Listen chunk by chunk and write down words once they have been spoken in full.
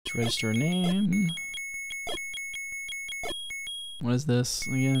To register a name. What is this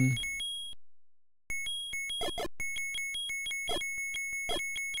again?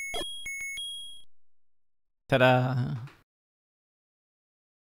 Ta-da!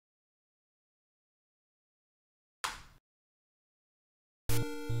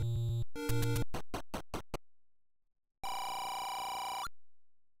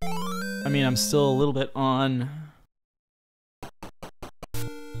 I mean, I'm still a little bit on.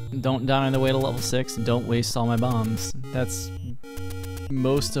 Don't die on the way to level 6. Don't waste all my bombs. That's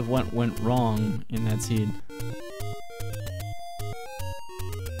most of what went wrong in that seed.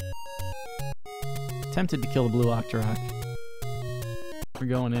 Tempted to kill the blue Octorok. We're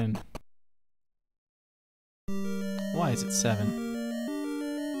going in. Why is it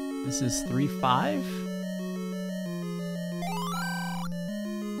 7? This is 3-5?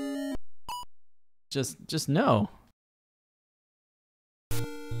 Just no.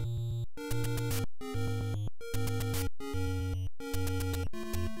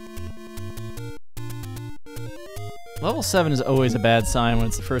 Level 7 is always a bad sign when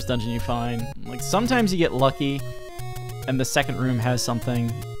it's the first dungeon you find. Like, sometimes you get lucky, and the second room has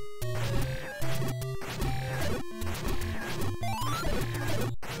something.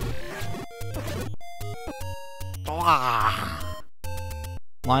 Ah!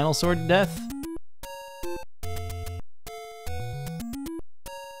 Lionel Sword to death?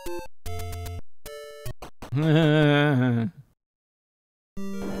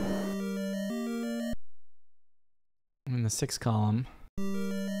 In the 6 column.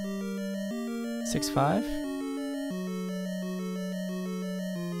 6-5?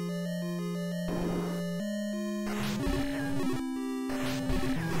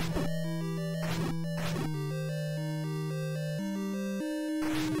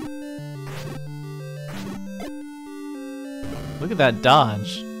 Look at that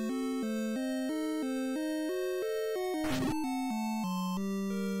dodge.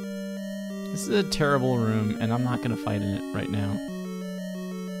 This is a terrible room, and I'm not gonna fight in it right now.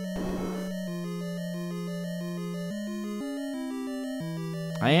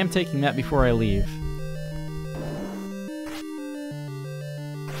 I am taking that before I leave.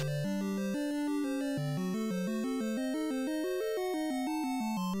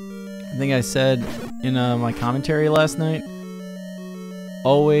 I think I said in my commentary last night,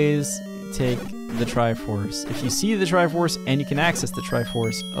 always take the Triforce. If you see the Triforce and you can access the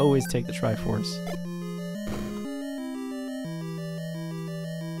Triforce, always take the Triforce.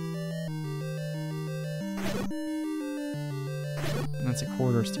 And that's a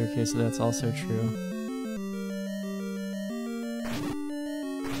corridor staircase, so that's also true.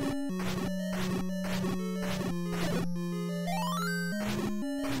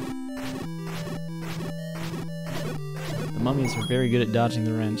 The mummies are very good at dodging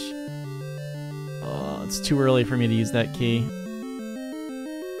the wrench. It's too early for me to use that key.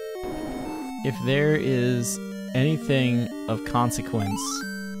 If there is anything of consequence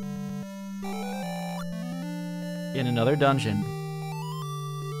in another dungeon,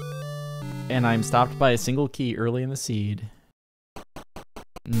 and I'm stopped by a single key early in the seed,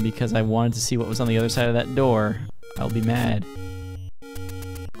 because I wanted to see what was on the other side of that door, I'll be mad.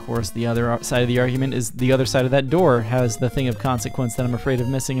 Of course, the other side of the argument is the other side of that door has the thing of consequence that I'm afraid of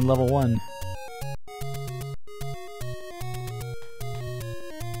missing in level 1.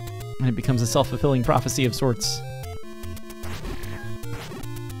 And it becomes a self-fulfilling prophecy of sorts.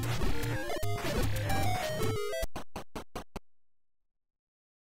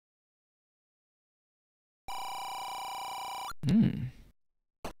 Hmm.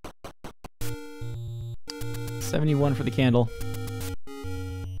 71 for the candle.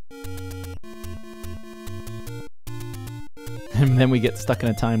 And then we get stuck in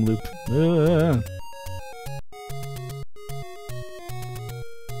a time loop.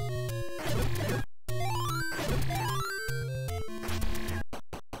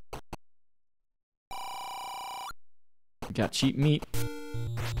 Got cheap meat.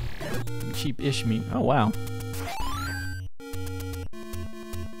 Cheap-ish meat. Oh, wow.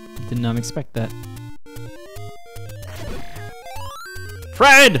 Did not expect that.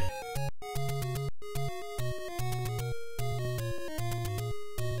 Fred!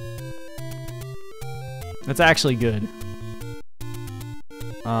 That's actually good.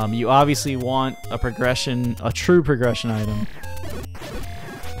 You obviously want a progression, a true progression item.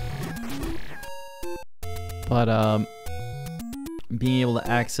 But, being able to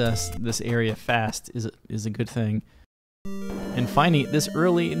access this area fast is a good thing. And finding it this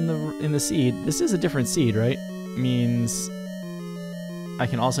early in the seed, this is a different seed, right? Means I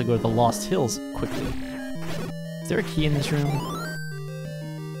can also go to the Lost Hills quickly. Is there a key in this room?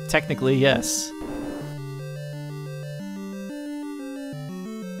 technically, yes.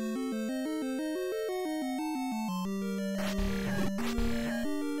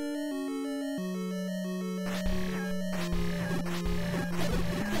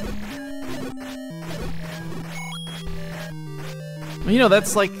 You know,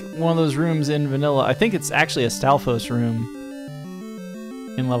 that's like one of those rooms in vanilla. I think it's actually a Stalfos room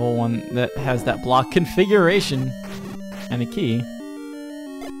in level 1 that has that block configuration and a key.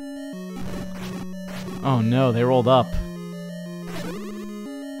 Oh no, they rolled up.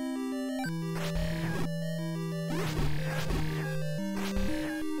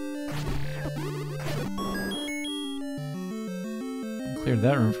 Cleared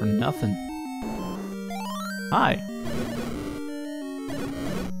that room for nothing. Hi.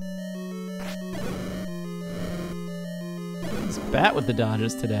 Bat with the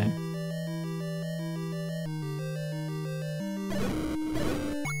dodges today.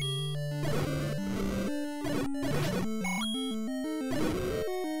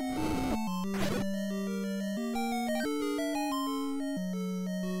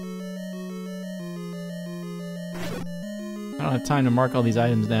 I don't have time to mark all these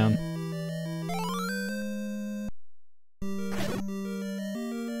items down.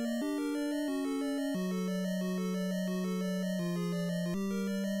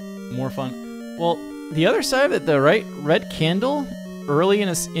 More fun. Well, the other side of it, though, right? Red candle early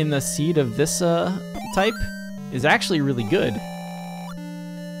in the seed of this type is actually really good.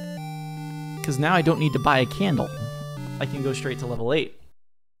 Because now I don't need to buy a candle. I can go straight to level 8.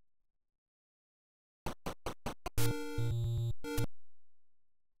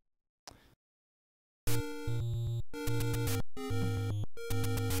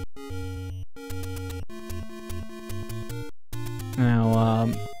 Now,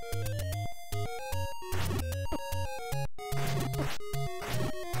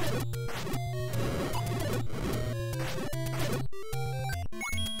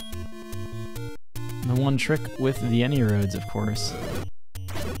 the one trick with the any roads, of course.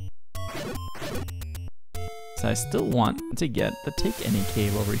 So I still want to get the take any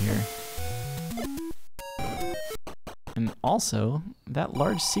cave over here. And also, that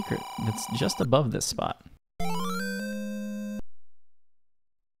large secret that's just above this spot.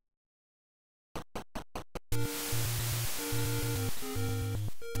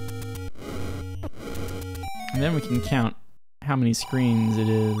 And then we can count how many screens it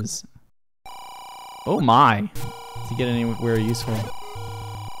is. Oh my! To get anywhere useful.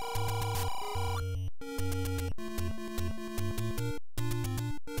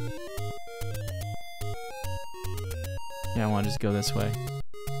 Yeah, I want to just go this way.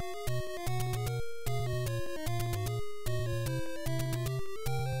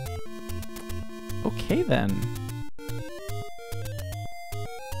 Okay then.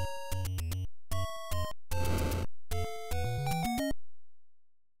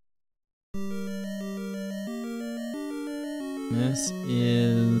 This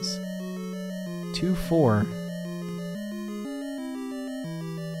is 2-4.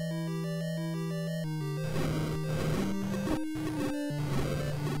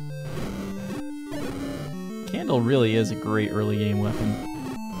 Candle really is a great early game weapon.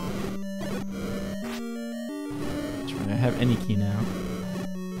 I have any key now.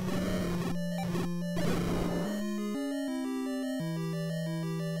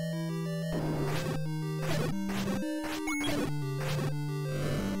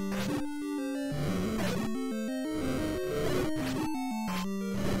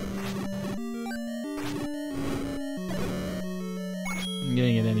 I'm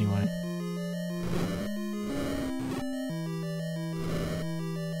getting it anyway.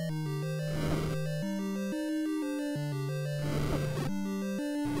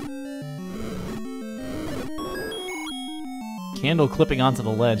 Candle clipping onto the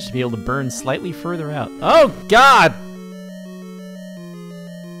ledge to be able to burn slightly further out. Oh God!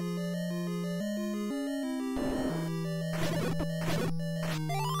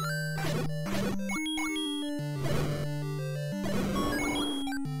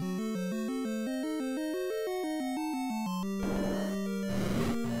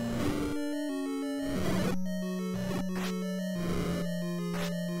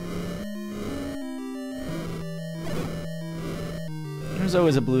 There's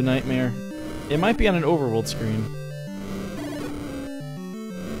always a blue nightmare. It might be on an overworld screen.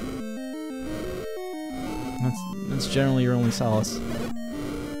 That's generally your only solace.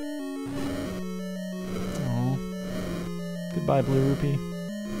 Oh, goodbye, Blue Rupee.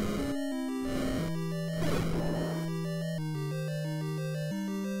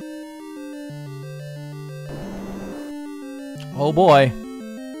 Oh boy.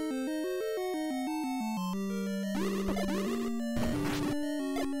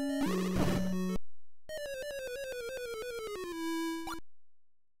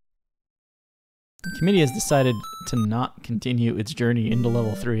 committee has decided to not continue its journey into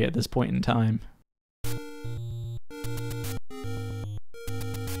level 3 at this point in time.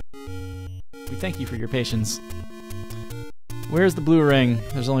 We thank you for your patience. Where's the blue ring?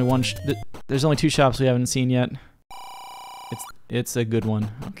 There's only one. There's only 2 shops we haven't seen yet. It's a good one.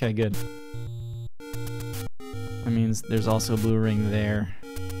 Okay, good. That means there's also a blue ring there.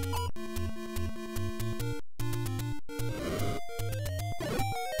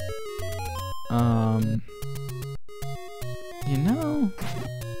 You know,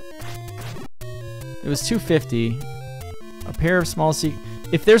 it was $250. A pair of small secrets.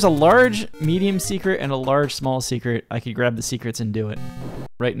 If there's a large, medium secret and a large, small secret, I could grab the secrets and do it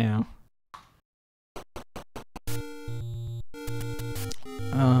right now.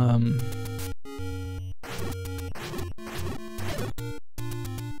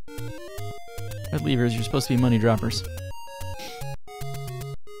 Red levers, you're supposed to be money droppers.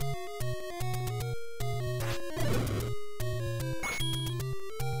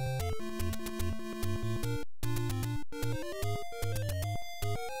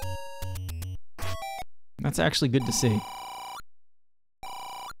 That's actually good to see.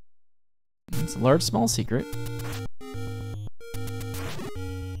 It's a large, small secret.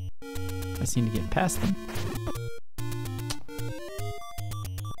 I seem to get past them.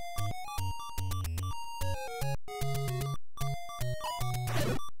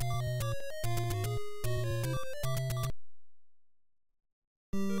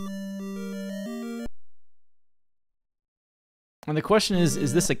 And the question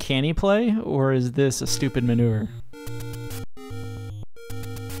is this a canny play, or is this a stupid maneuver?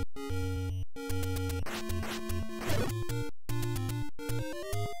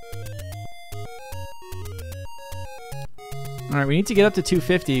 Alright, we need to get up to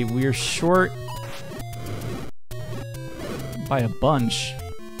 250. We're short by a bunch.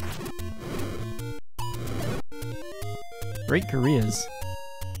 Great Koreas.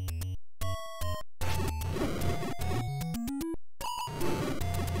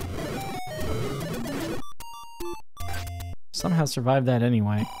 Somehow survived that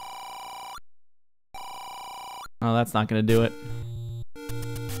anyway. Oh, that's not gonna do it.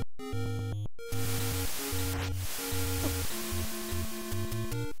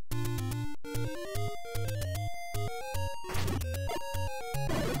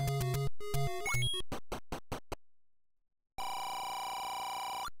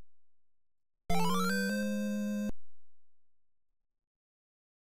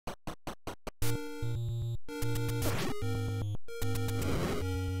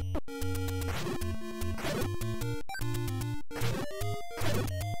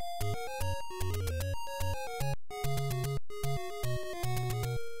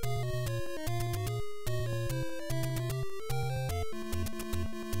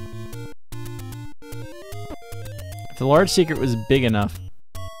 If the large secret was big enough.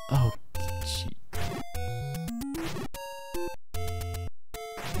 Oh, gee.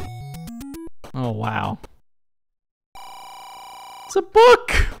 Oh, wow. It's a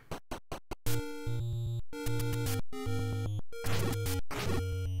book!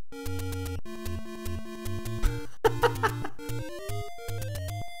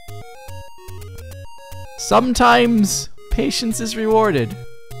 Sometimes patience is rewarded.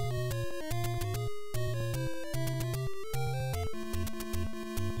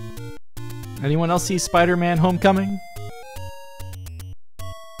 Anyone else see Spider-Man Homecoming?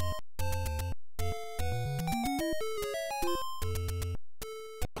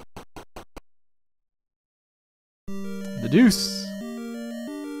 The deuce.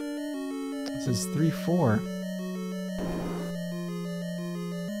 This is 3-4.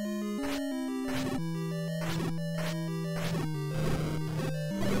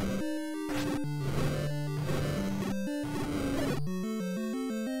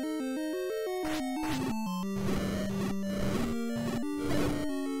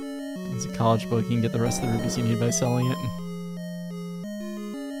 College book, you can get the rest of the rupees you need by selling it.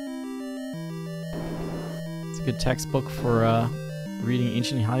 It's a good textbook for reading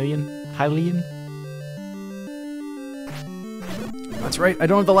ancient Hylian. That's right, I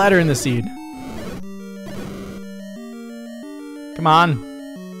don't have the ladder in the seed. Come on.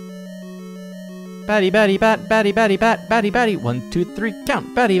 Batty batty bat, batty batty bat, batty batty. 1, 2, 3,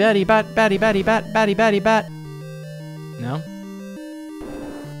 count. Batty batty bat, batty batty bat, batty batty bat. No?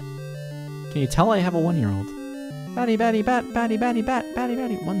 Can you tell I have a 1-year-old? Batty batty bat, batty batty bat, batty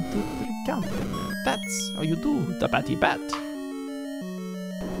batty. 1, 2, 3, count. That's how you do the batty bat.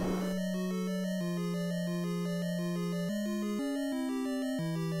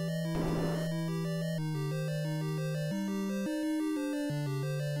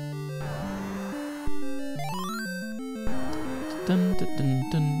 dun,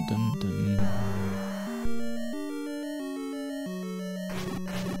 dun, dun, dun.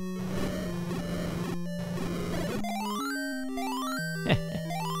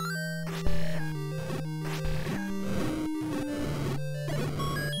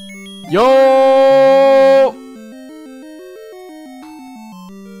 Yo!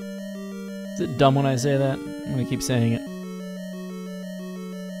 Is it dumb when I say that? I'm gonna keep saying it.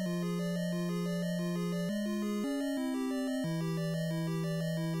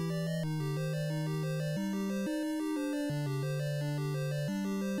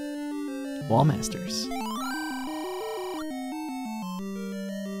 Wallmasters.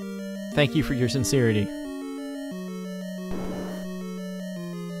 Thank you for your sincerity.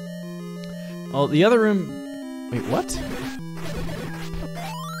 Oh, the other room... Wait, what?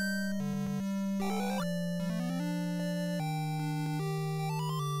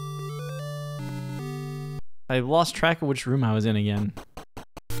 I lost track of which room I was in again.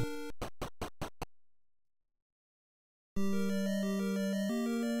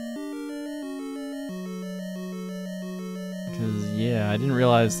 Because, yeah, I didn't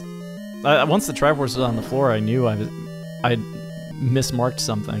realize... once the Triforce was on the floor, I knew I'd mismarked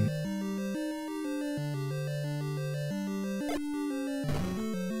something.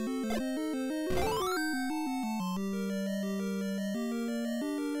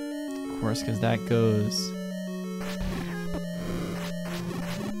 Of course, because that goes...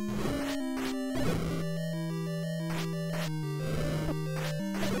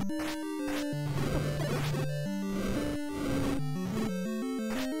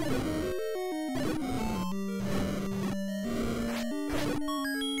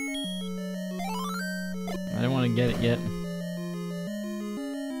 I don't want to get it yet.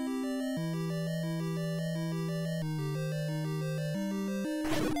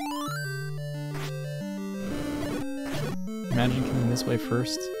 Imagine coming this way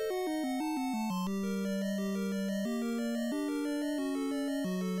first.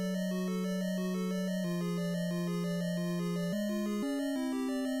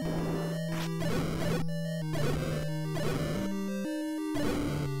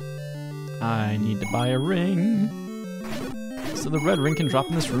 I need to buy a ring, so the red ring can drop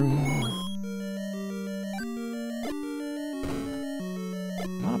in this room. A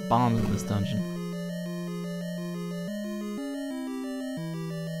lot of bombs in this dungeon.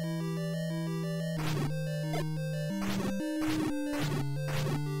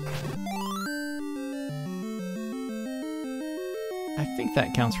 I think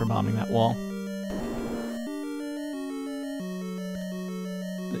that counts for bombing that wall.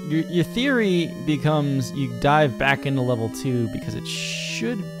 Your theory becomes you dive back into level 2 because it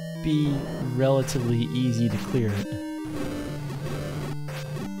should be relatively easy to clear it.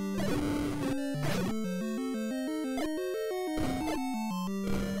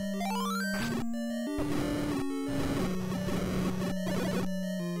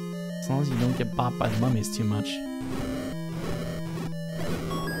 As long as you don't get bopped by the mummies too much.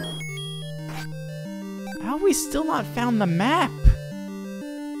 How have we still not found the map?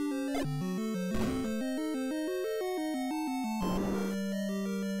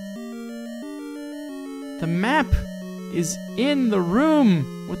 The map is in the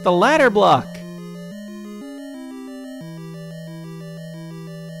room with the ladder block.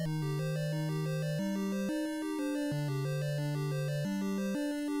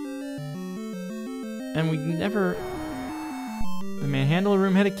 And we never... The manhandle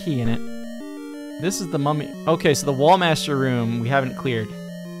room had a key in it. This is the mummy... Okay, so the Wallmaster room we haven't cleared.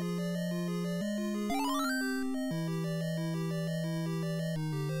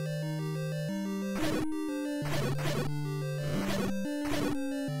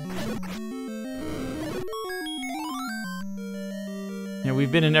 Yeah,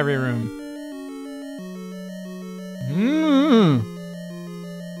 we've been in every room.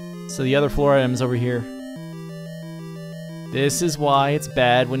 So the other floor item's over here. This is why it's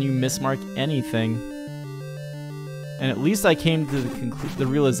bad when you mismark anything. And at least I came to the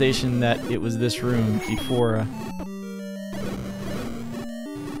realization that it was this room before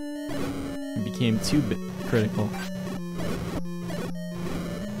it became too critical.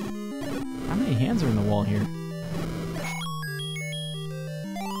 How many hands are in the wall here?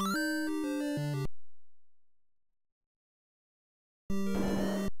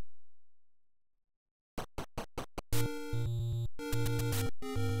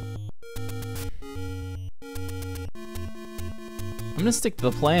 I'm gonna stick to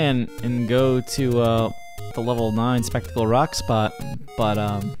the plan and go to the level 9 Spectacle Rock spot, but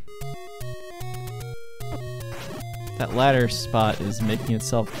that ladder spot is making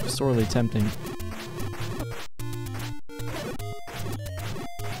itself sorely tempting.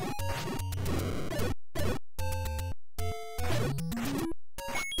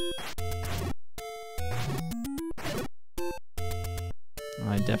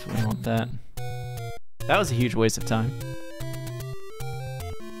 I definitely want that. That was a huge waste of time.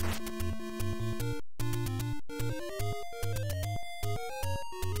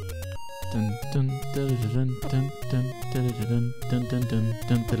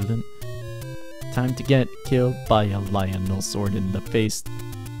 Time to get killed by a lionel sword in the face.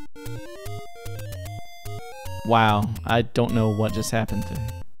 Wow, I don't know what just happened there.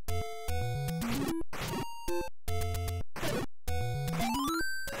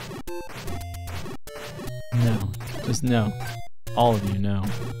 No, just no. All of you know.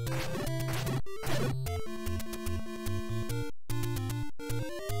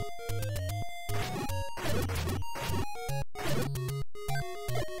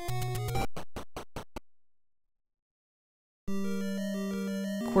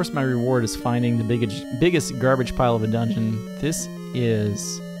 Of course, my reward is finding the biggest garbage pile of a dungeon. This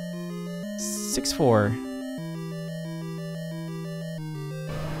is 6-4.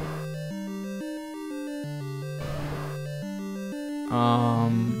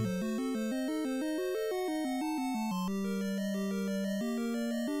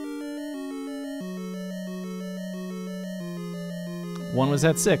 One was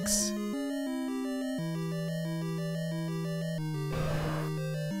at 6.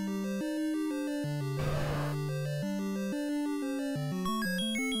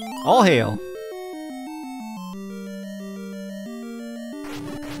 All hail.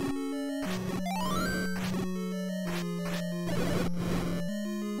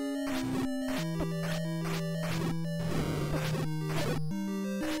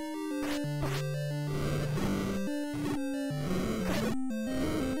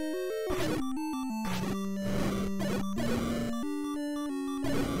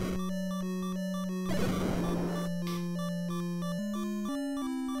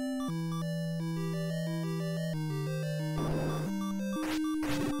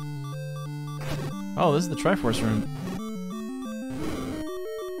 Oh, this is the Triforce room.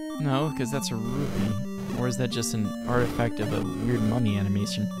 No, because that's a rupee. Or is that just an artifact of a weird mummy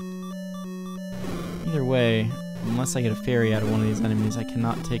animation? Either way, unless I get a fairy out of one of these enemies, I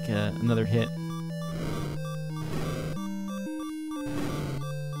cannot take another hit.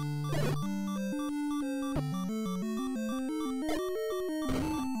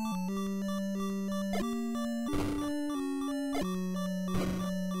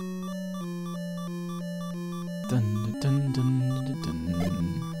 Dun dun dun dun dun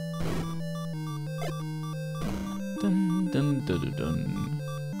dun dun dun dun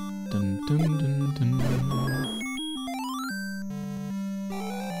dun dun dun.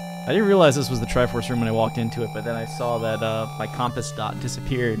 I didn't realize this was the Triforce room when I walked into it, but then I saw that my compass dot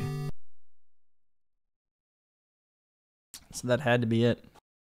disappeared. So that had to be it.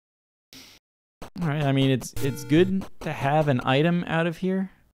 All right, I mean it's good to have an item out of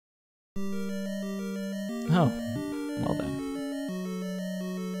here. Oh, well then.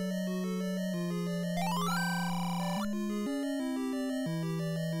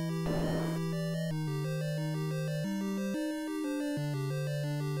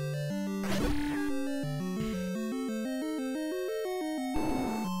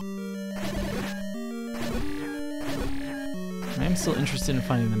 I am still interested in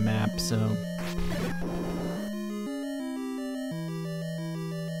finding the map, so...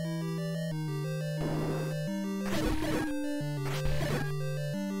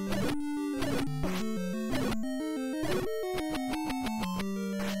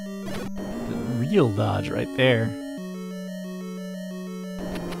 Real dodge right there.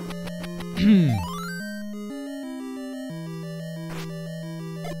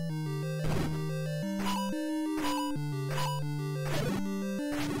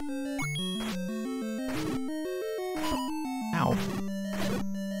 Ow.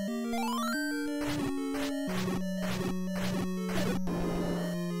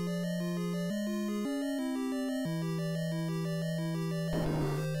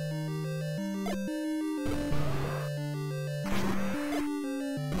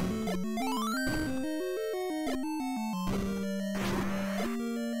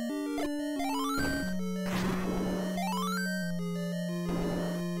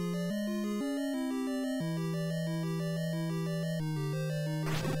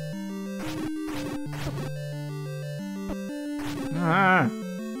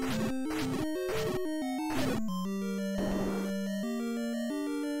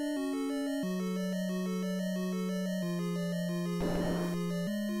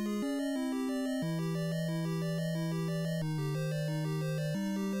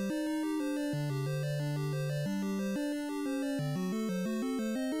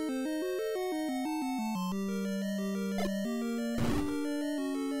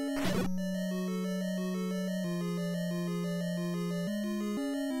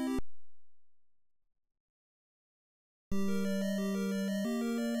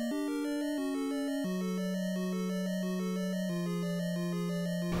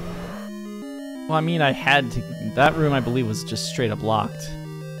 Well, I mean, I had to... That room, I believe, was just straight up locked.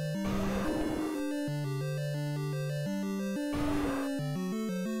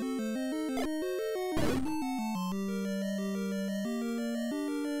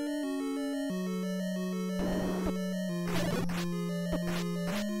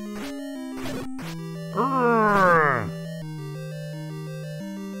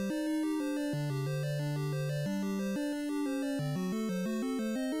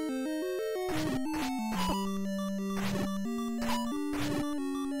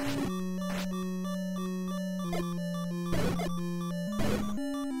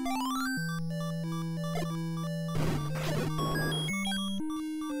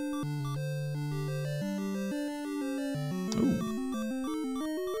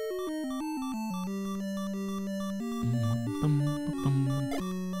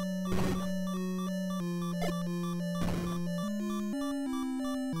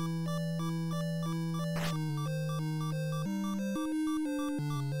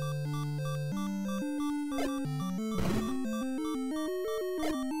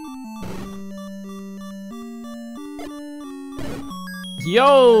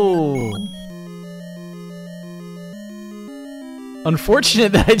 Yo!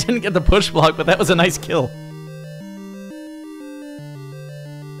 Unfortunate that I didn't get the push block, but that was a nice kill.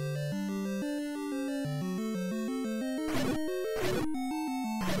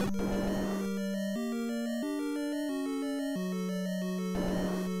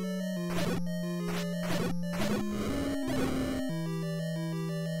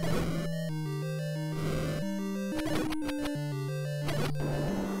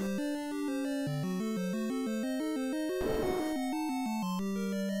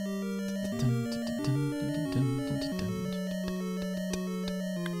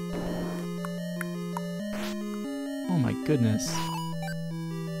 Oh my goodness.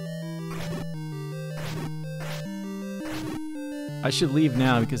 I should leave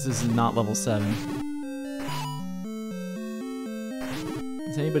now because this is not level 7.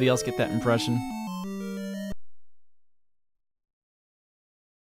 Does anybody else get that impression?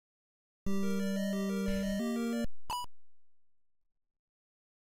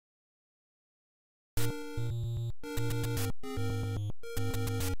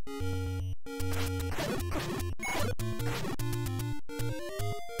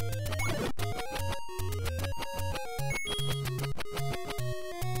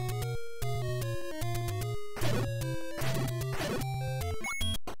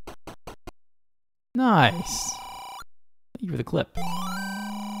 Nice. Thank you for the clip.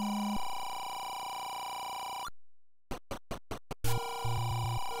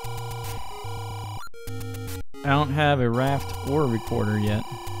 I don't have a raft or a recorder yet.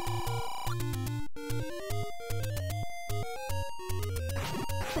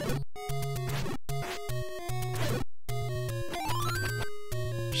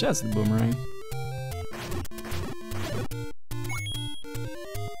 That's the boomerang.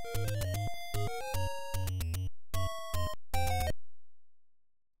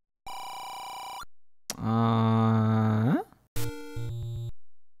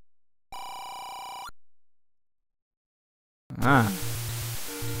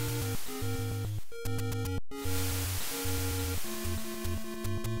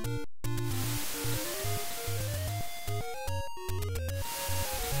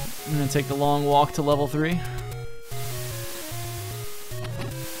 I'm gonna take the long walk to level 3.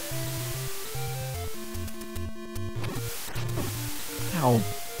 Ow.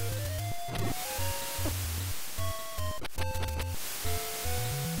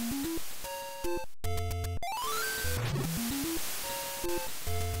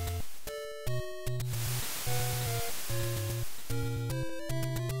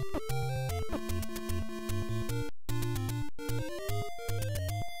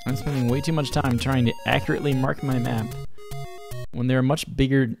 I'm spending way too much time trying to accurately mark my map when there are much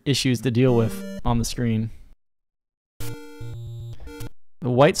bigger issues to deal with on the screen. The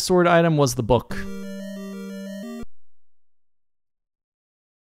white sword item was the book.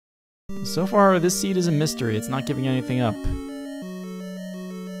 So far, this seed is a mystery. It's not giving anything up.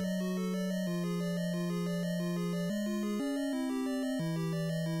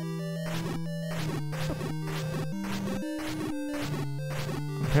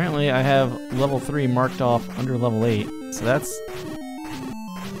 Apparently I have level 3 marked off under level 8, so that's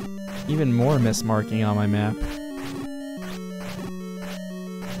even more mismarking on my map.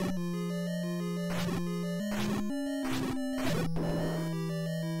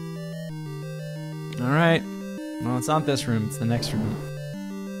 Alright, well it's not this room, it's the next room.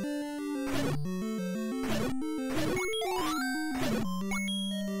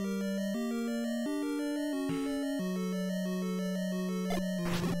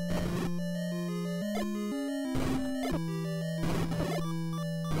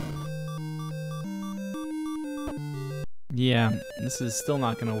 Yeah, this is still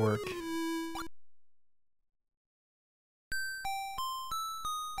not gonna work.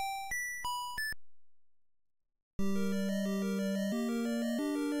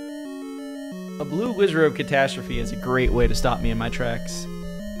 A blue Wizrobe catastrophe is a great way to stop me in my tracks.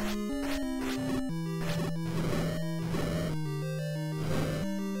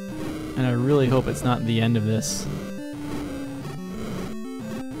 And I really hope it's not the end of this.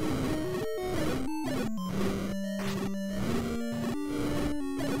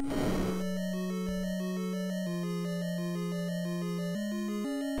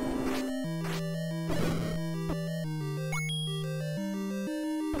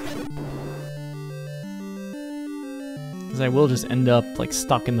 Because I will just end up like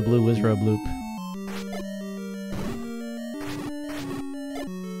stuck in the blue Wizrobe loop.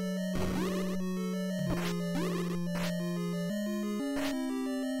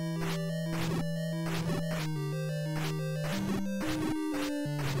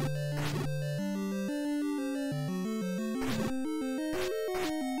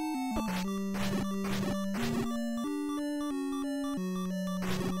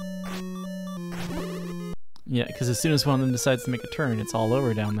 Yeah, because as soon as one of them decides to make a turn, it's all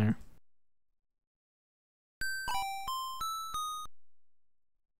over down there.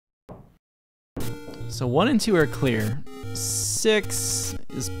 So 1 and 2 are clear. 6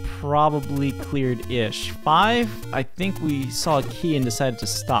 is probably cleared-ish. 5, I think we saw a key and decided to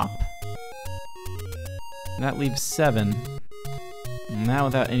stop. And that leaves 7. Now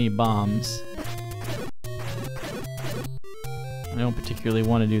without any bombs. I don't particularly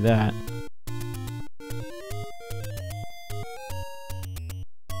want to do that.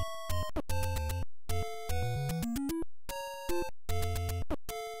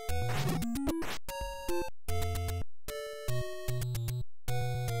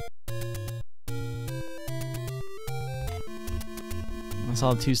 I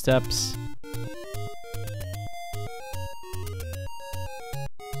saw 2 steps.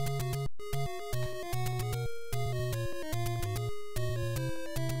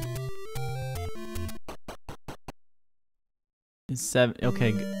 It's 7.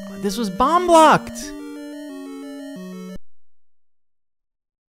 Okay, this was bomb blocked.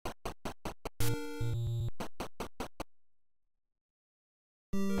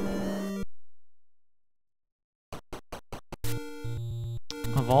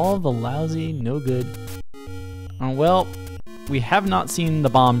 Of all the lousy, no good. Well, we have not seen the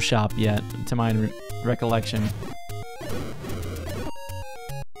bomb shop yet, to my recollection.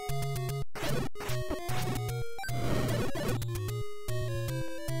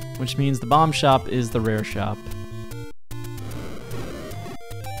 Which means the bomb shop is the rare shop.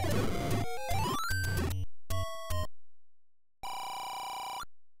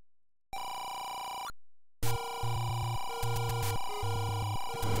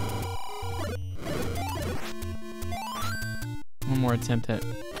 One more attempt at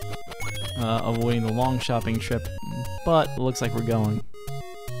avoiding the long shopping trip, but it looks like we're going.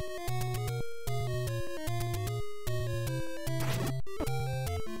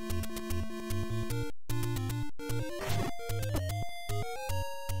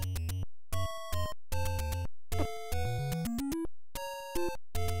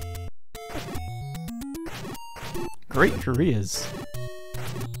 Great Koreas.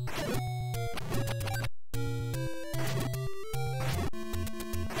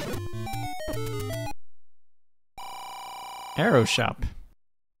 Arrow shop.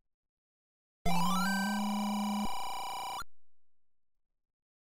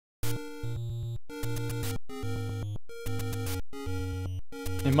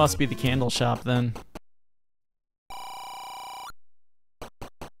 It must be the candle shop then.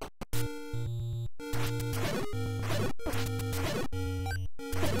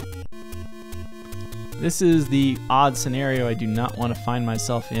 This is the odd scenario I do not want to find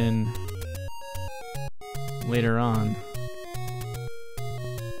myself in later on.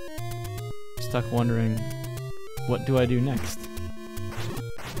 Stuck wondering, what do I do next?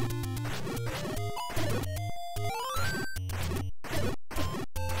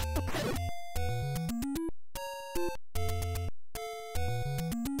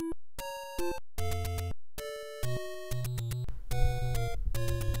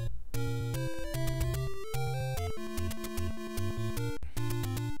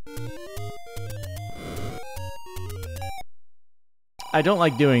 I don't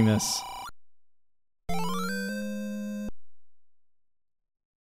like doing this.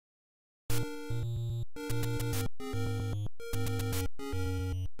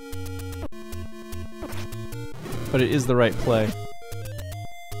 But it is the right play.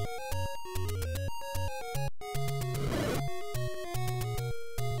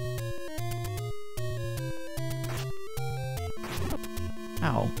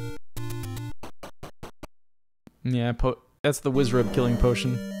 Yeah, that's the Wizrub killing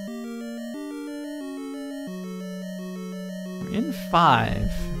potion. We're in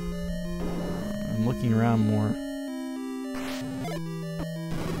 5. I'm looking around more.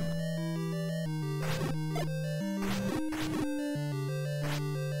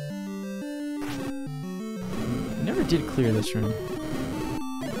 I never did clear this room.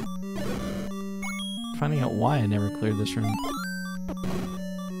 Finding out why I never cleared this room.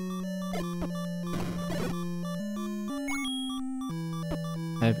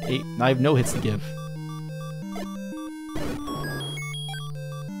 I have 8. I have no hits to give.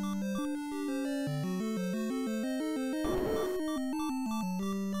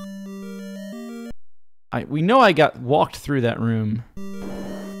 We know I walked through that room.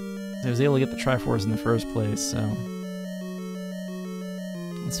 I was able to get the Triforce in the first place, so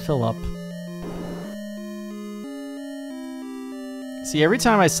let's fill up. See, every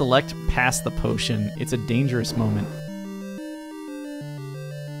time I select past the potion, it's a dangerous moment.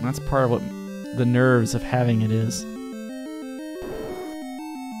 And that's part of what the nerves of having it is.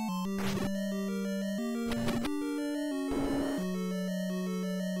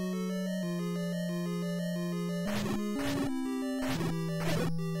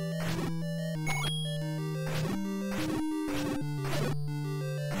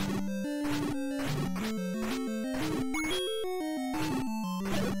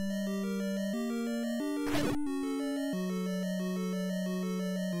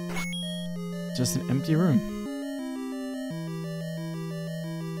 Just an empty room.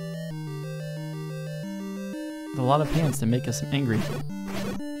 With a lot of hands to make us angry. I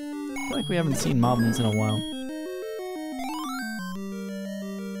feel like we haven't seen moblins in a while.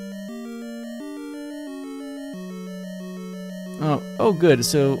 Oh good,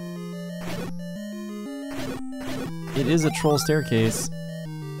 so it is a troll staircase.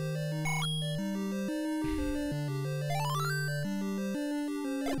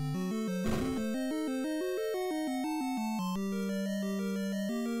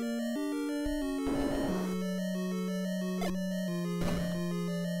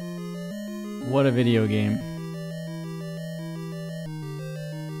 What a video game.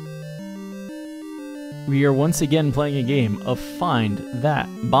 We are once again playing a game of Find That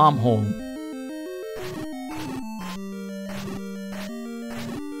Bomb Hole.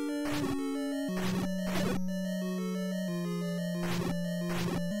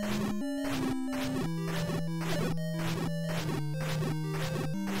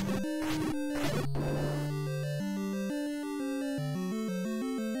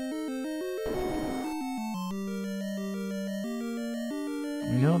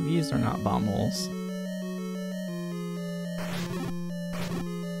 We know these are not bomb holes.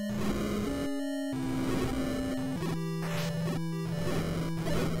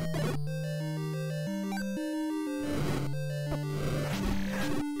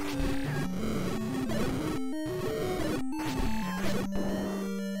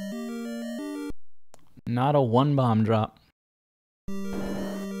 Not a 1 bomb drop.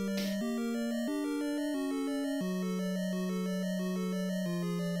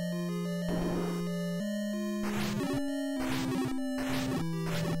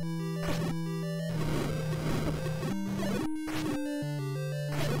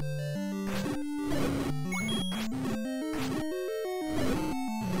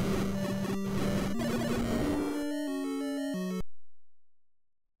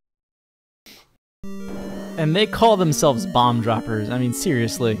 And they call themselves bomb droppers. I mean,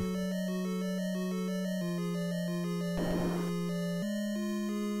 seriously.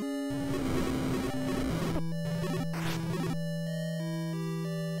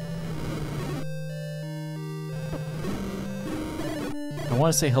 I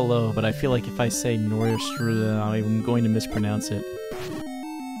want to say hello, but I feel like if I say Norstrud, I'm going to mispronounce it.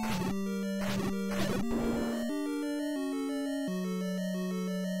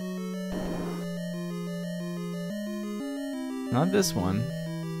 Not this one.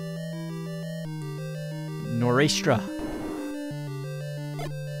 Norestra.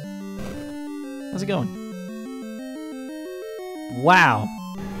 How's it going? Wow.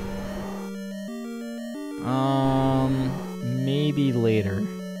 Maybe later.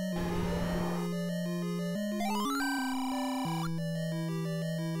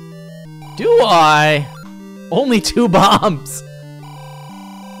 Do I? Only 2 bombs.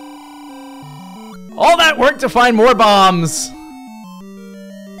 All that work to find more bombs.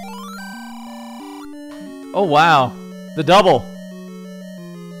 Oh wow, the double.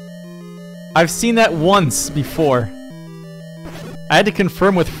 I've seen that once before. I had to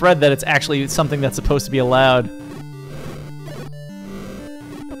confirm with Fred that it's actually something that's supposed to be allowed.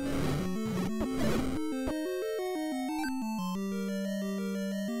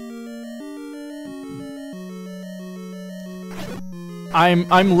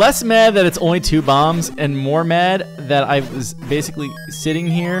 I'm less mad that it's only 2 bombs and more mad that I was basically sitting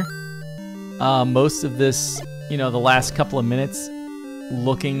here most of this, you know, the last couple of minutes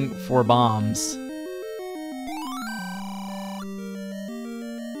looking for bombs.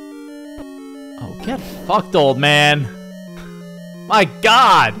 Oh, get fucked, old man. My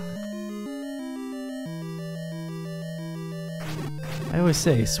God. I always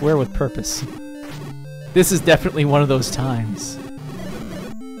say, swear with purpose. This is definitely one of those times.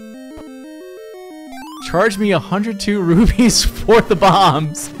 Charge me 102 rubies for the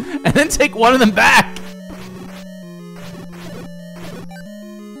bombs, and then take one of them back!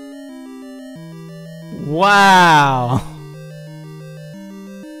 Wow!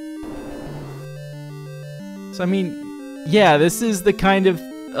 So I mean, yeah, this is the kind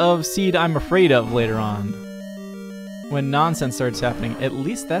of seed I'm afraid of later on. When nonsense starts happening. At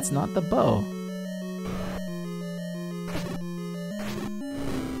least that's not the bow.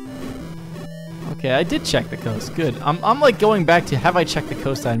 Okay, I did check the coast. Good. I'm like going back to, have I checked the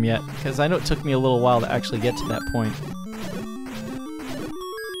coast item yet? Because I know it took me a little while to actually get to that point.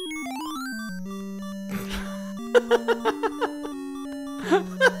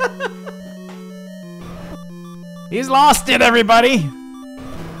 He's lost it, everybody!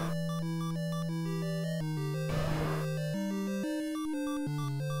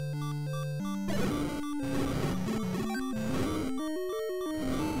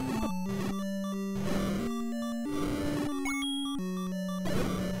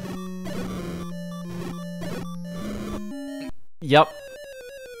 Yep.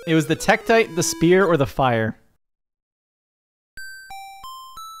 It was the Tektite, the spear, or the fire.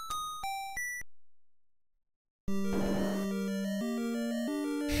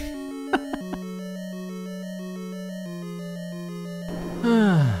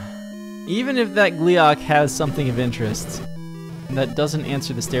 Even if that Gleeok has something of interest, that doesn't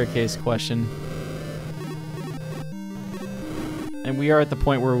answer the staircase question. And we are at the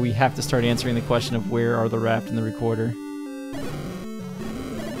point where we have to start answering the question of where are the raft and the recorder.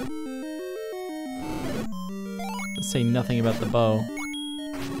 Let's say nothing about the bow.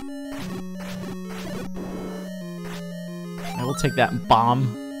 I will take that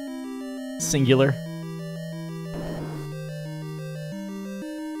bomb. Singular.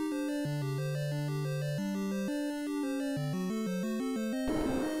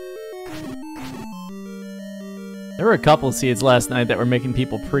 There were a couple of seeds last night that were making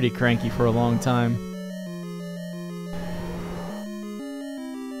people pretty cranky for a long time.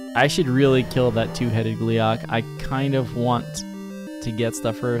 I should really kill that two-headed Gleeok. I kind of want to get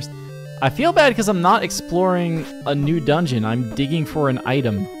stuff first. I feel bad because I'm not exploring a new dungeon. I'm digging for an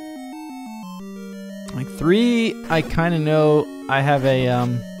item. Like 3, I kind of know I have a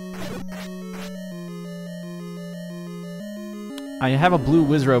blue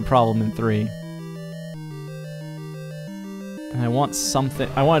Wizrobe problem in 3. And I want something.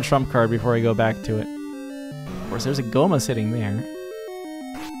 I want a trump card before I go back to it. Of course, there's a Goma sitting there.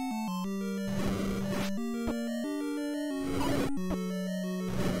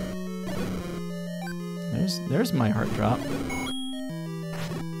 There's my heart drop.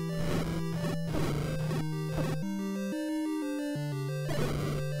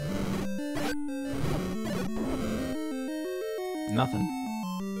 Nothing.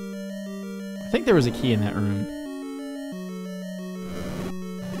 I think there was a key in that room.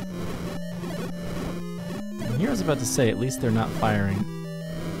 Here I was about to say, at least they're not firing.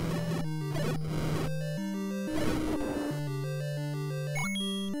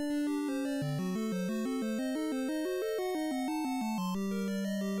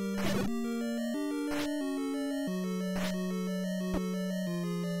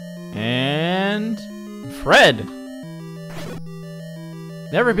 And Fred!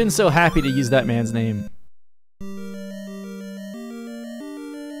 Never been so happy to use that man's name.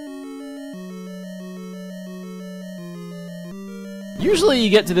 Usually you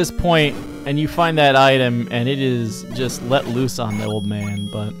get to this point and you find that item and it is just let loose on the old man,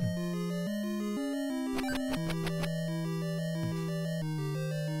 but...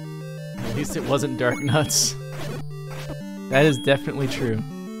 At least it wasn't Dark Nuts. That is definitely true.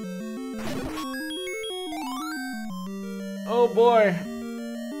 Oh boy.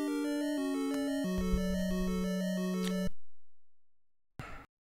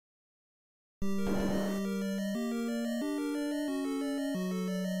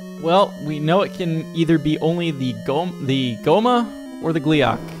 Well, we know it can either be only the Goma or the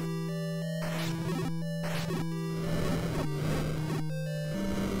Gleeok.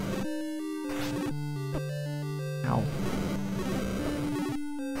 Ow.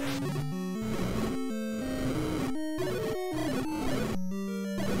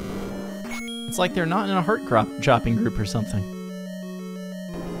 It's like they're not in a heart dropping group or something.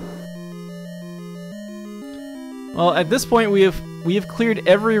 Well, at this point we have cleared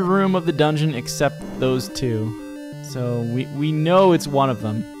every room of the dungeon except those two. So we know it's one of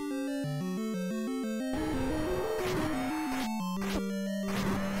them.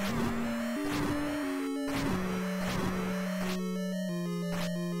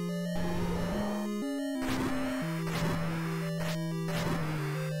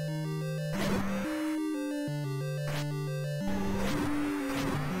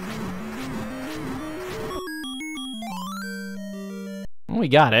 We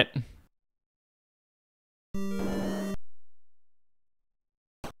got it.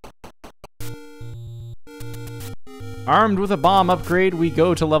 Armed with a bomb upgrade, we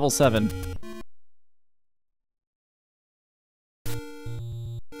go to level 7.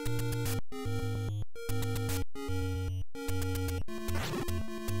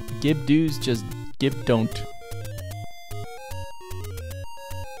 Gib do's, just gib don't.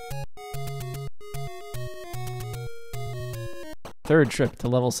 Third trip to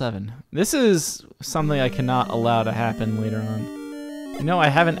level 7. This is something I cannot allow to happen later on. You know, I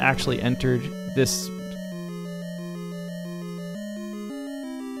haven't actually entered this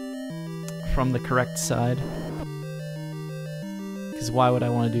from the correct side. Because why would I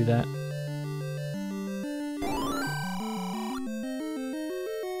want to do that?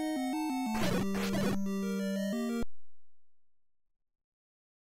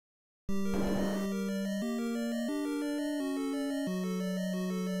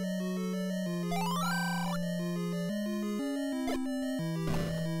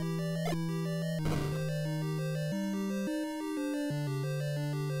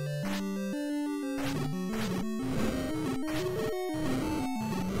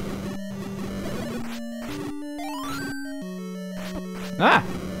 Ah!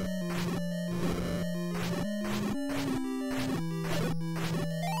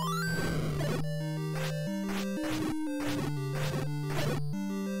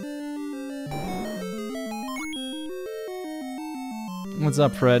 What's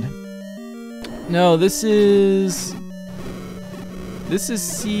up, Fred? No, this is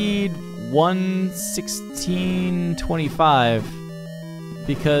seed 11625.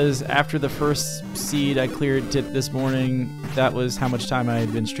 Because after the first seed I cleared this morning, that was how much time I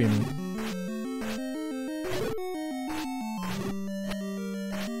had been streaming.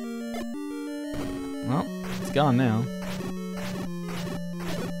 Well, it's gone now.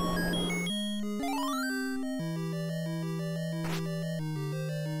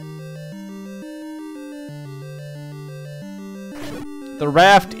 The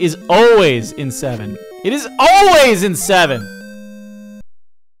raft is always in 7. It is always in 7!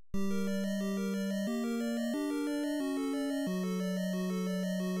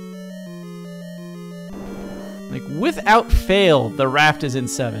 Like, without fail, the raft is in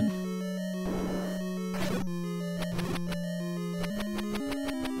 7.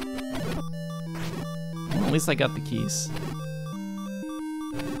 Well, at least I got the keys.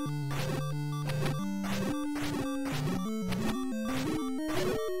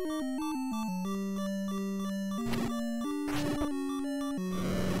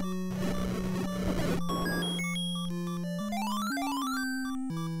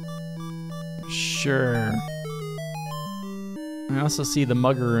 Sure. I also see the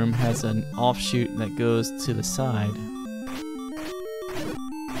mugger room has an offshoot that goes to the side.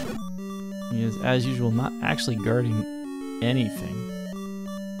 He is, as usual, not actually guarding anything.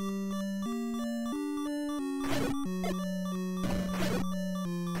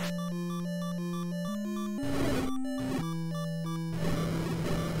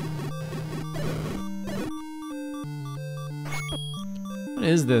 What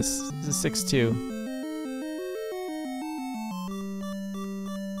is this? This is 6-2.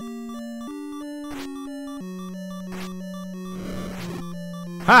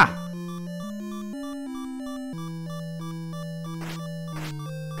 Ha!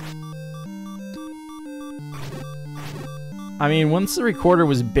 I mean, once the recorder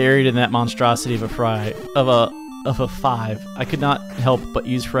was buried in that monstrosity of a 5, I could not help but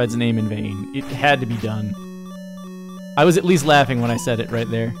use Fred's name in vain. It had to be done. I was at least laughing when I said it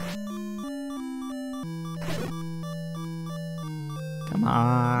right there. Come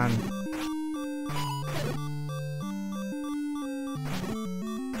on.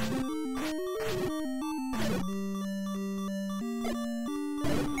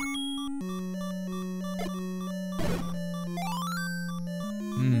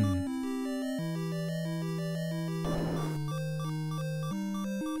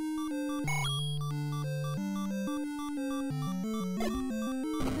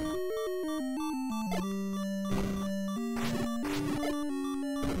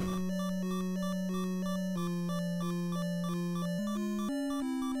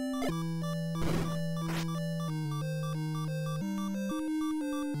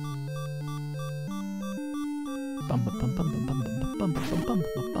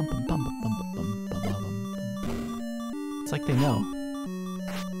 It's like they know.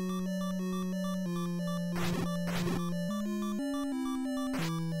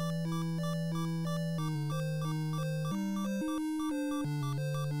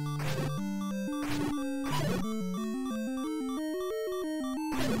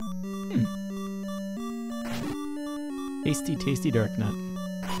 Tasty, tasty dark nut.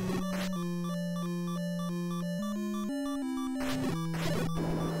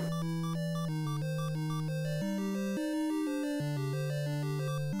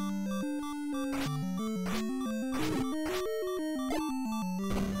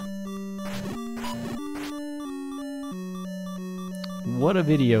 What a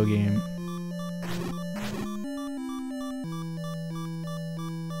video game.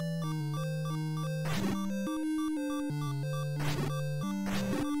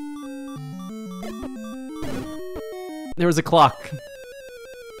 There was a clock.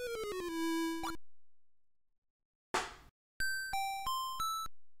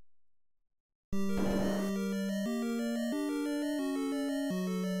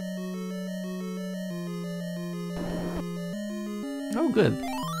 Oh, good.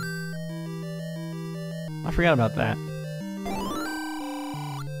 I forgot about that.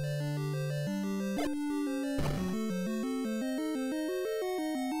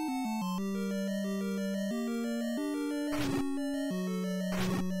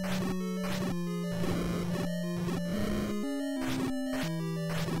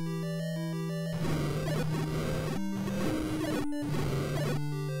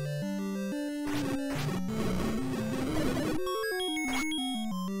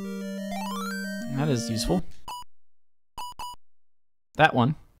 That is useful. That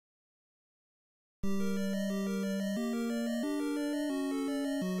one.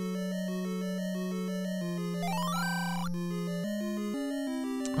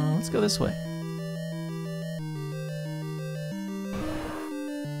 Let's go this way.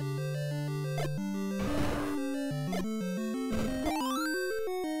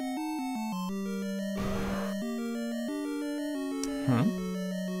 Huh?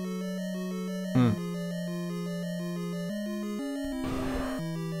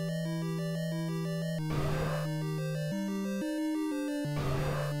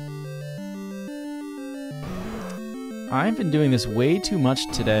 I've been doing this way too much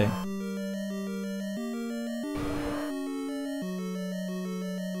today.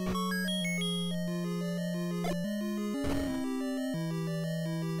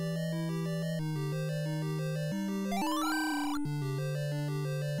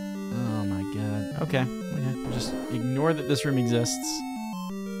 Oh my god. Okay. Just ignore that this room exists.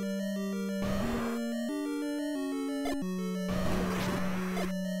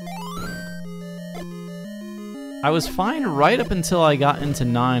 I was fine right up until I got into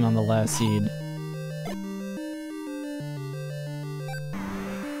 9 on the last seed.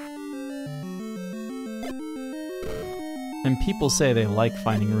 And people say they like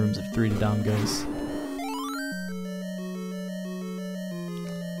finding rooms of 3 to down goes.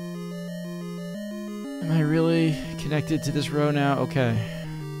 Am I really connected to this row now? Okay.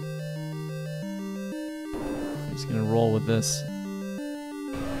 I'm just gonna roll with this.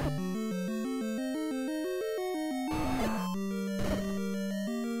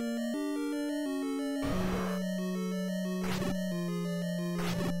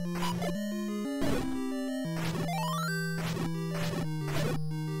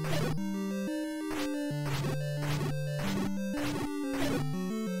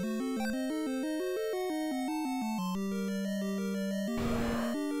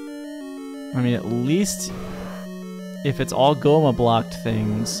 I mean, at least if it's all Goma blocked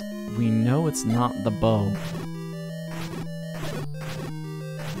things, we know it's not the bow.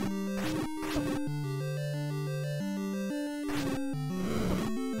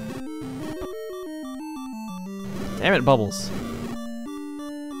 Damn it, Bubbles.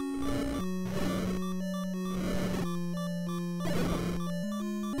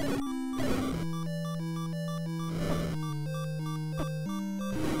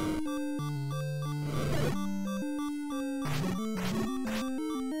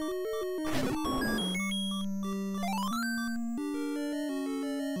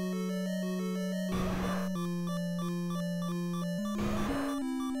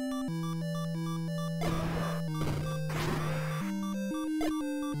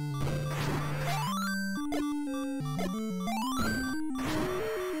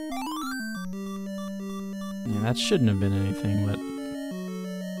 Yeah, that shouldn't have been anything, but...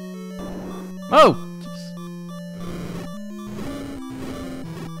 Oh! Jeez.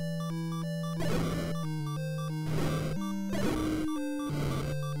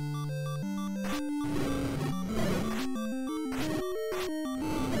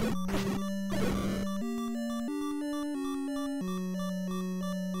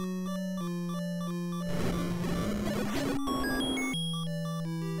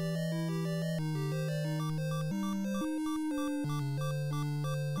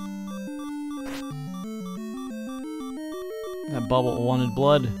 That bubble wanted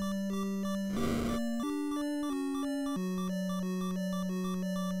blood.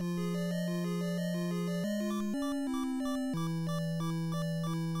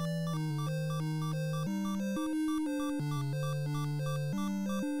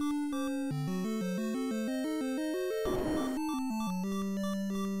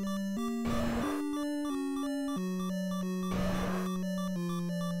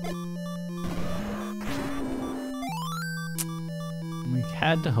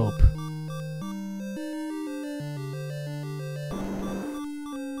 Had to hope.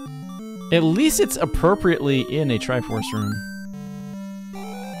 At least it's appropriately in a Triforce room.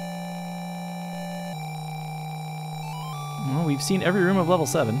 Well, we've seen every room of level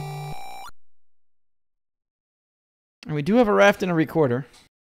 7. And we do have a raft and a recorder.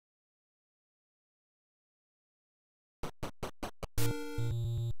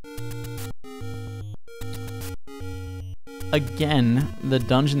 Again, the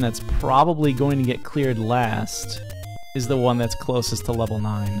dungeon that's probably going to get cleared last is the one that's closest to level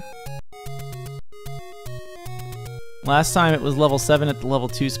 9. Last time it was level 7 at the level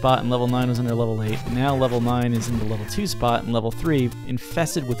 2 spot and level 9 was under level 8. Now level 9 is in the level 2 spot and level 3,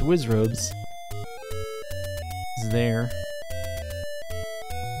 infested with wizrobes, is there.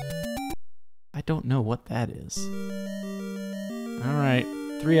 I don't know what that is. Alright,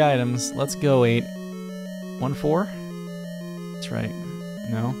 3 items. Let's go, 8. 1, 4? That's right.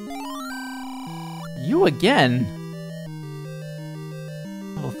 No. You again?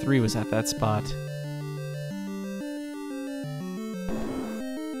 Level 3 was at that spot.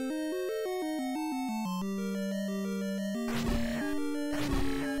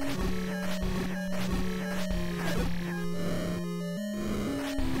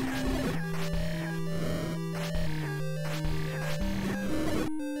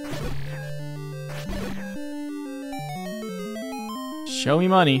 Show me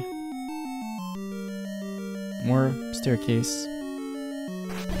money. More staircase.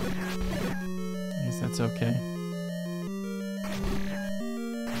 I guess that's okay.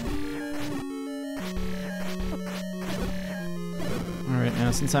 Alright, now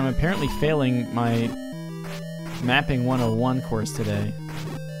since I'm apparently failing my Mapping 101 course today,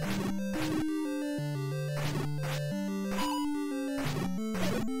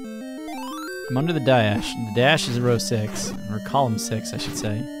 I'm under the dash. The dash is row 6, or column 6, I should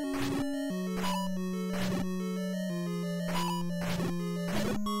say.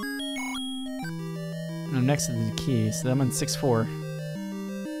 And I'm next to the key, so I'm on 6-4.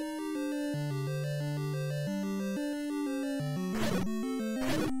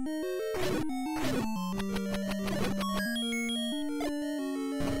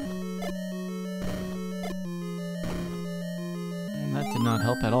 And that did not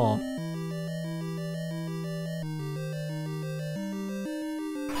help at all.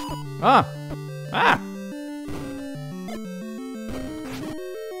 Ah! Ah!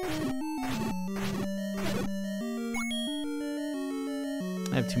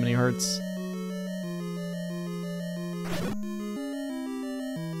 I have too many hearts.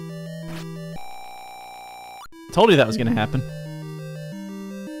 Told you that was gonna happen.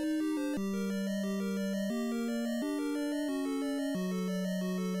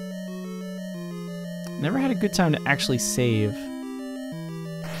 Never had a good time to actually save.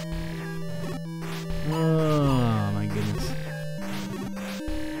 Oh my goodness.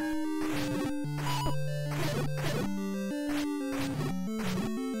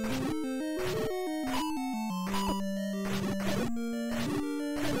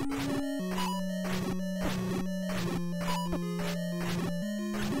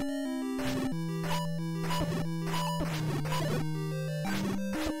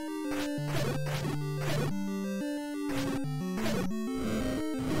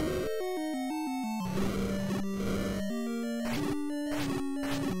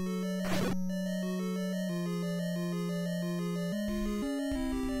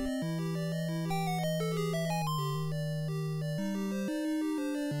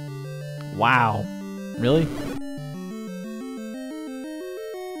 Wow. Really?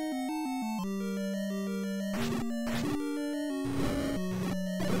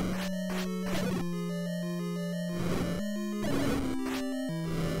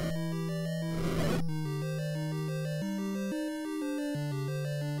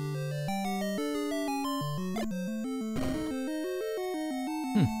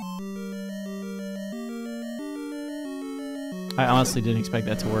 I honestly didn't expect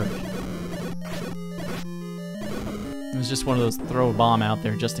that to work. It was just one of those throw a bomb out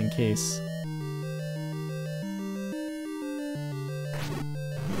there just in case.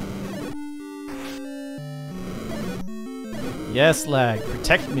 Yes, lag.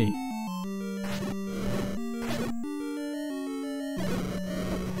 Protect me.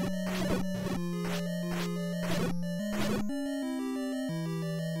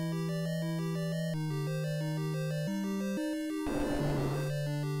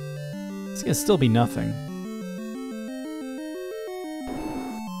 It's gonna still be nothing.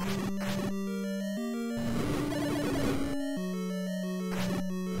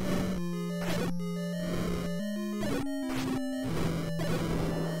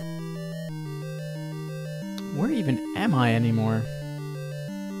 Where even am I anymore?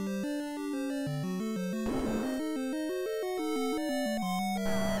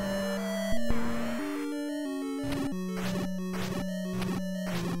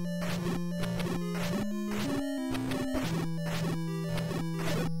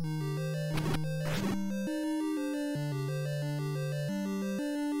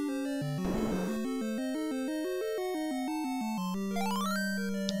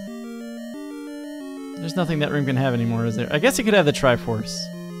 There's nothing that room can have anymore, is there? I guess it could have the Triforce.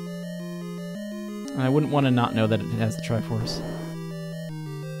 I wouldn't want to not know that it has the Triforce.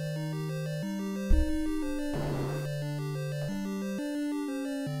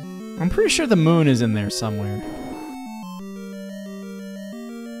 I'm pretty sure the moon is in there somewhere.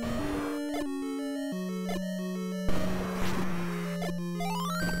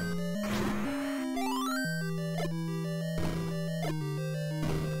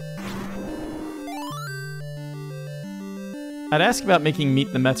 I'd ask about making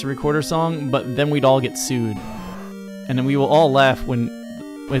Meet the Mets a recorder song, but then we'd all get sued. And then we will all laugh when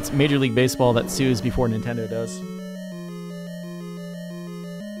it's Major League Baseball that sues before Nintendo does.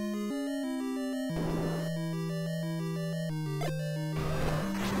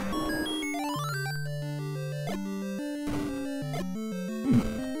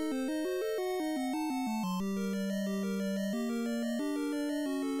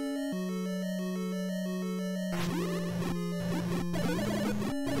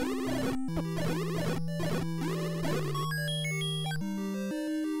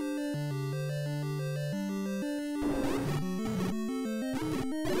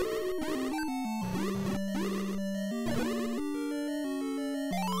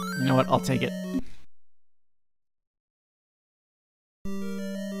 You know what? I'll take it.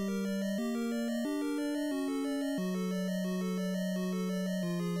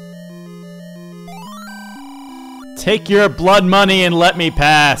 Take your blood money and let me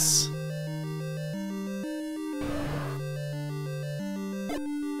pass.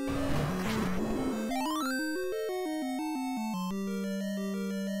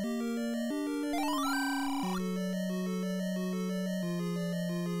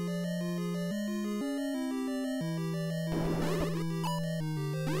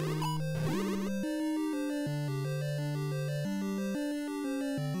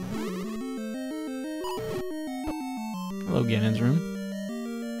 Hello, Ganon's room.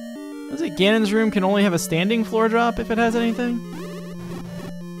 Was it Ganon's room can only have a standing floor drop if it has anything?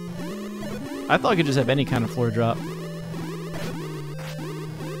 I thought it could just have any kind of floor drop.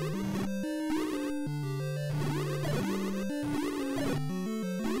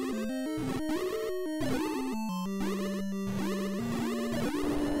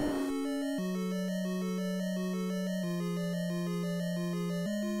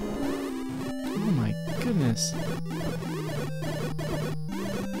 Oh my goodness.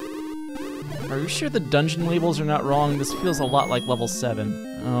 Are you sure the dungeon labels are not wrong? This feels a lot like level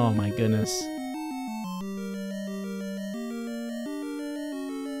 7. Oh my goodness.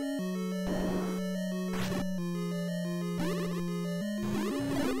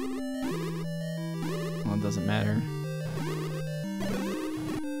 Well, it doesn't matter.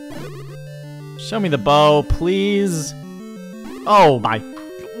 Show me the bow, please. Oh my...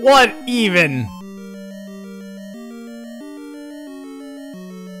 What even?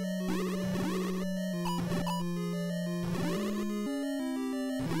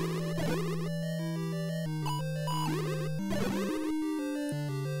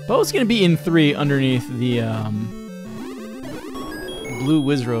 Bo's gonna be in 3 underneath the blue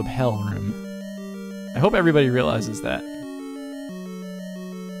Wizrobe Hell room. I hope everybody realizes that.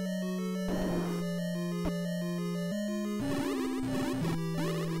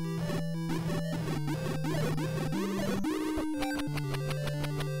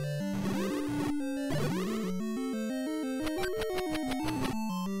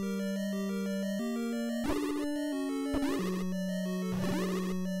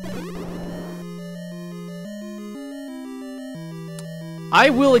 I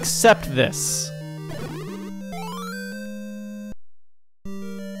will accept this.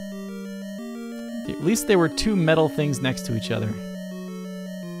 At least there were two metal things next to each other.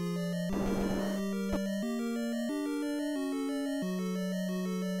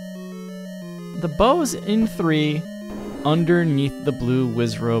 The bow's in 3 underneath the blue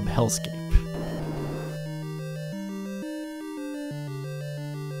Wizrobe hellscape.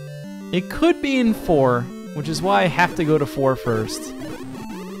 It could be in 4, which is why I have to go to 4 first.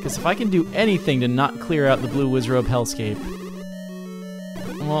 Because if I can do anything to not clear out the blue Wizrobe hellscape,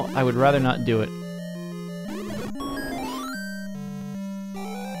 well, I would rather not do it.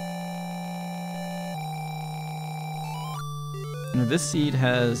 Now this seed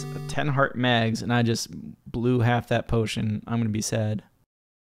has a 10 heart mags, and I just blew half that potion. I'm gonna be sad.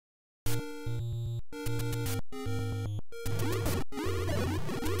 I'm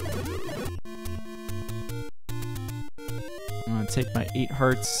gonna take my 8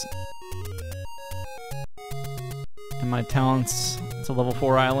 hearts and my talents to level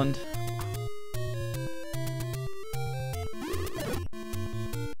 4 island.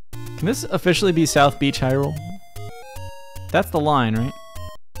 Can this officially be South Beach Hyrule? That's the line, right?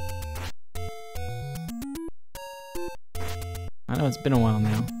 I know it's been a while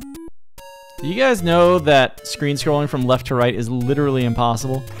now. Do you guys know that screen scrolling from left to right is literally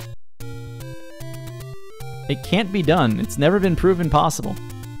impossible? It can't be done. It's never been proven possible.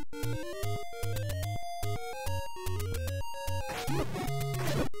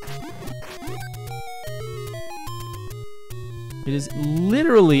 It is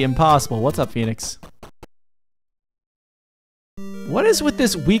literally impossible. What's up, Phoenix? What is with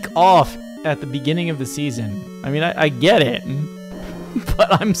this week off at the beginning of the season? I mean, I get it,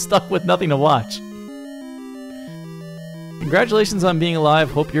 but I'm stuck with nothing to watch. Congratulations on being alive.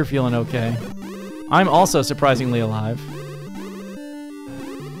 Hope you're feeling okay. I'm also surprisingly alive.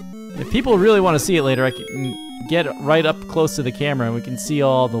 If people really want to see it later, I can get right up close to the camera and we can see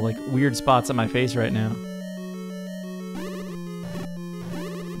all the like weird spots on my face right now.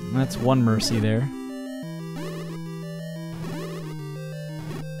 That's one mercy there.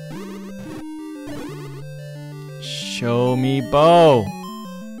 Show me bow.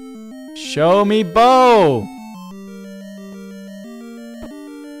 Show me bow.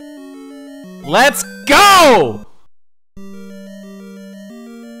 Let's go!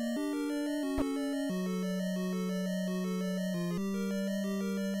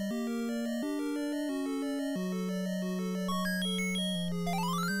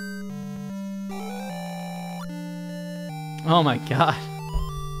 Oh my god.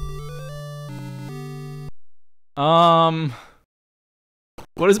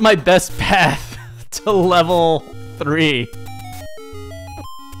 What is my best path to level 3?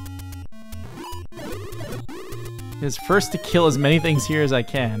 Is first to kill as many things here as I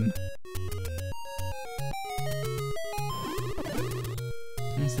can.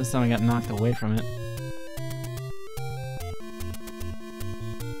 This time I got knocked away from it.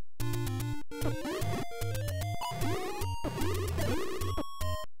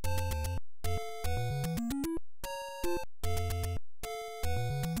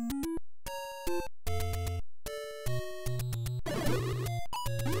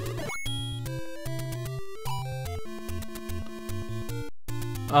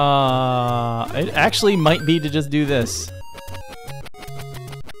 It actually might be to just do this.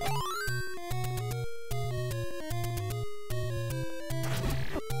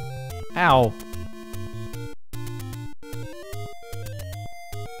 Ow.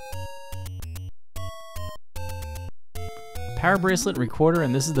 Power bracelet, recorder,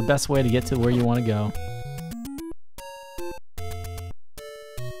 and this is the best way to get to where you want to go.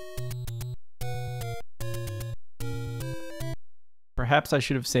 Perhaps I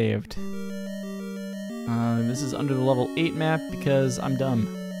should have saved. This is under the level 8 map because I'm dumb.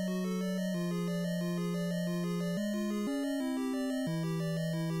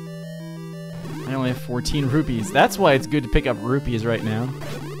 I only have 14 rupees. That's why it's good to pick up rupees right now.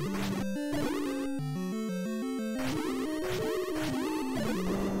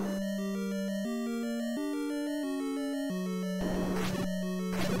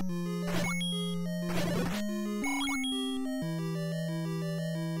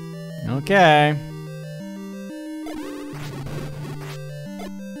 Okay.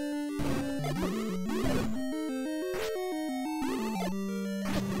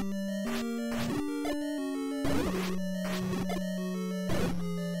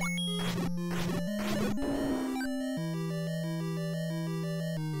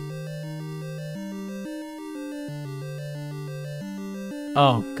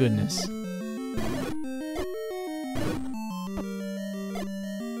 Oh, goodness.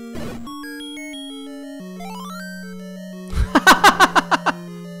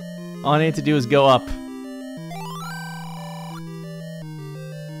 All I need to do is go up. You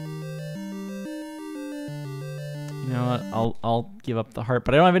know what? I'll give up the heart,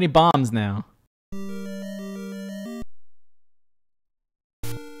 but I don't have any bombs now.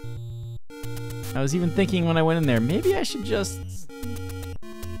 I was even thinking when I went in there, maybe I should just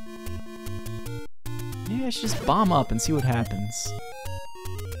bomb up and see what happens.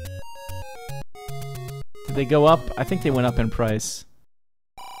 Did they go up? I think they went up in price.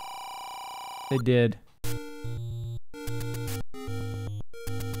 They did.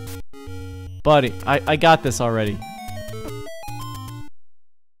 Buddy, I got this already.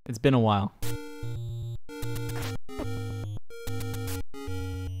 It's been a while.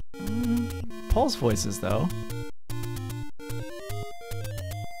 Paul's voices, though.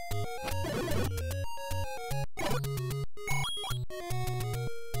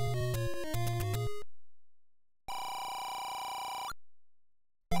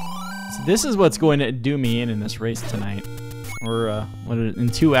 So this is what's going to do me in this race tonight. Or, in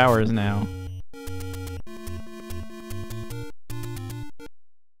 2 hours now.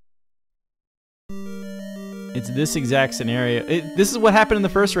 It's this exact scenario. This is what happened in the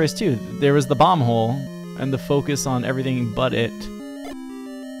first race too. There was the bomb hole and the focus on everything but it.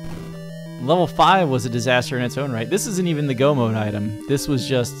 Level 5 was a disaster in its own right. This isn't even the go mode item. This was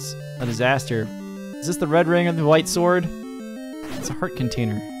just a disaster. Is this the red ring or the white sword? It's a heart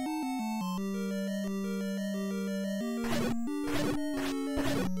container.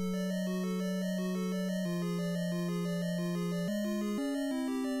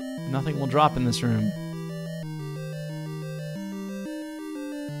 Nothing will drop in this room.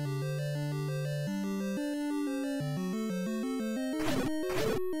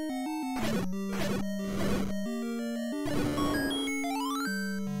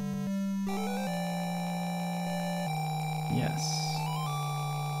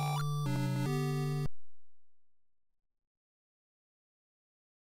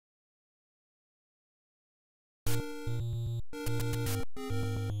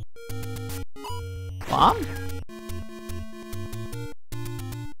 Bomb?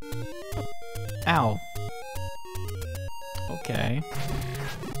 Ow. Okay.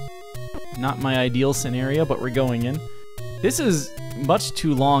 Not my ideal scenario, but we're going in. This is much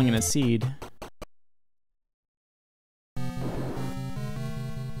too long in a seed.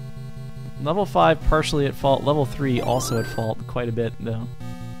 Level 5 partially at fault, level 3 also at fault quite a bit though.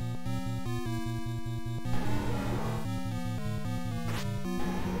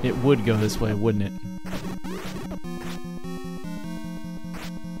 It would go this way, wouldn't it?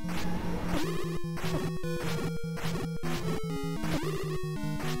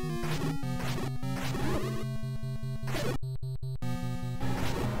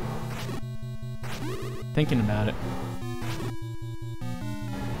 Thinking about it.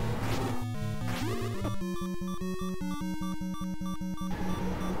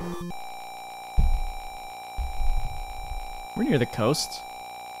 We're near the coast.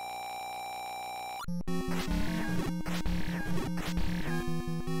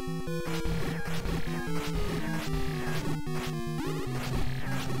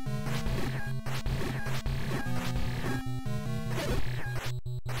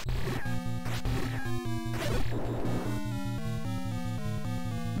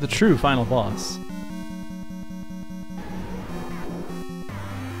 The true final boss.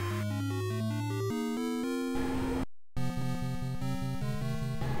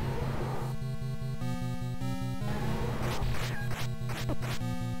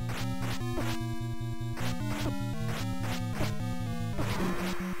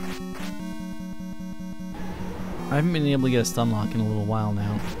 I haven't been able to get a stun lock in a little while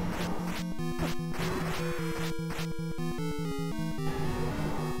now.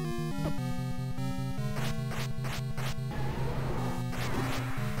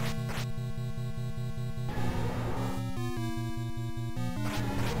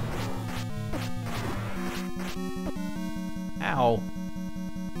 Ow.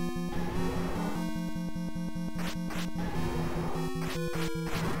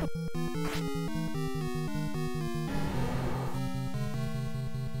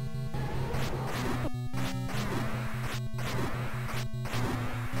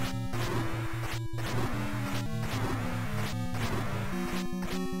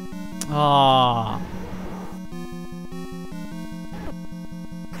 Ah.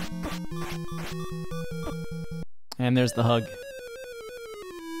 And there's the hug.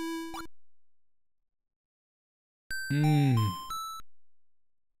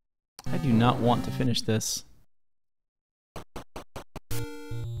 I do not want to finish this.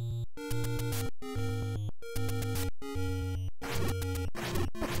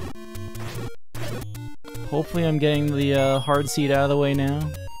 Hopefully I'm getting the hard seed out of the way now.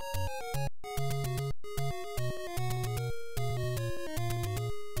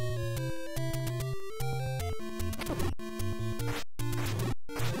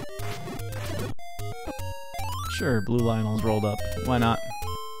 Sure, blue Lionel's rolled up. Why not?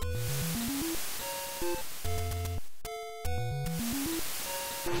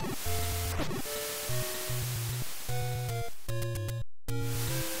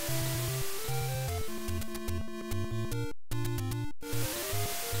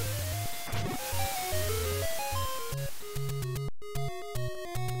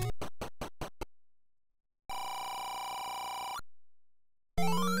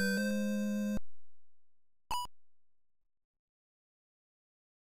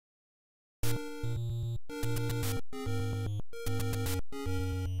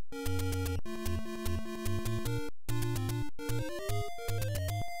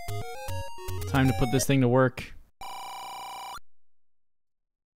 Time to put this thing to work.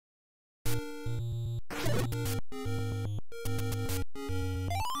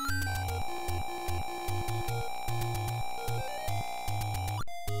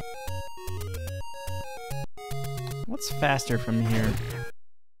 What's faster from here?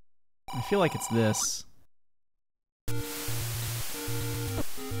 I feel like it's this.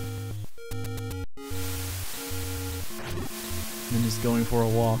 I'm just going for a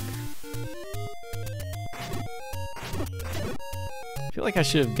walk. I feel like I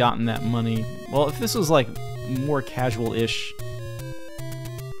should have gotten that money. Well, if this was like more casual-ish,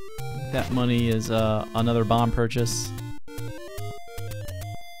 that money is another bomb purchase.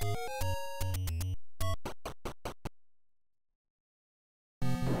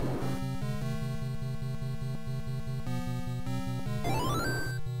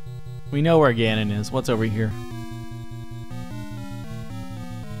 We know where Ganon is. What's over here?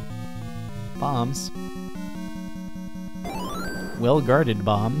 Bombs. Well-guarded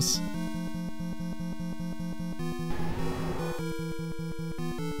bombs.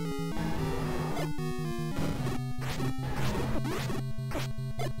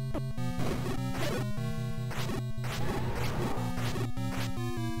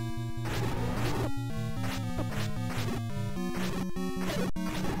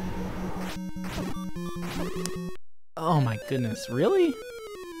 Oh my goodness, really?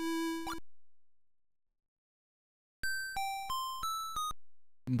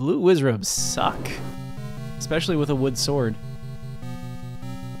 Blue Wizrobes suck, especially with a wood sword.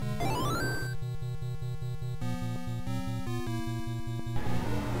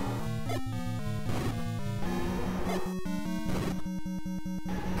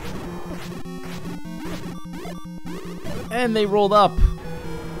 And they rolled up.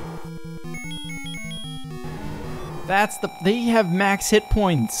 That's the... They have max hit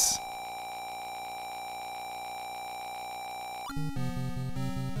points.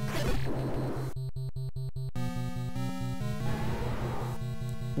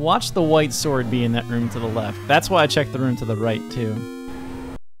 Watch the white sword be in that room to the left. That's why I checked the room to the right, too.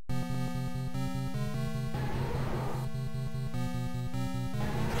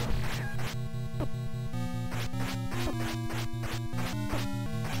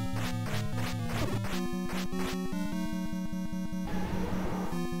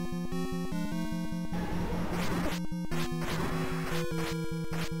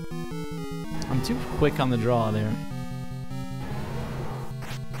 I'm too quick on the draw there.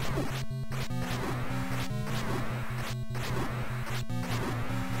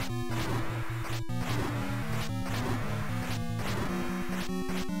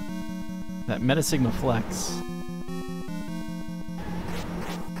 That Meta Sigma flex.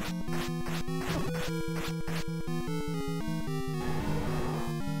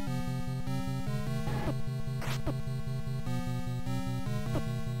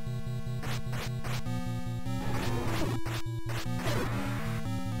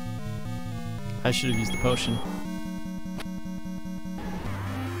 I should have used the potion.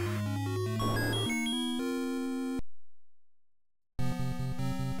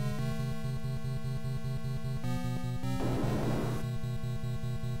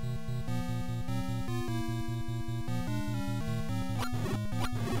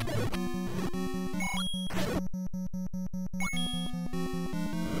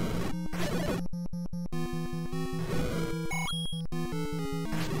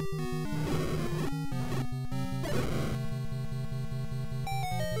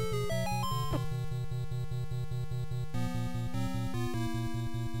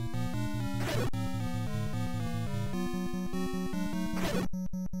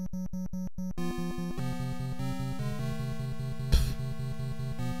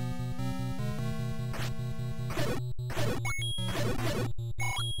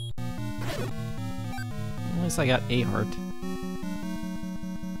 least I got a heart.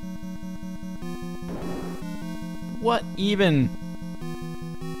 What even?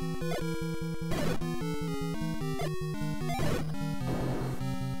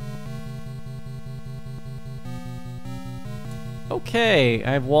 Okay,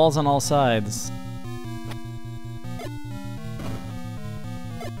 I have walls on all sides.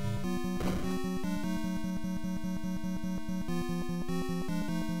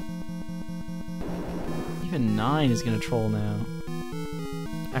 Even 9 is gonna troll now.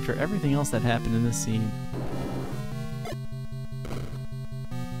 After everything else that happened in this scene.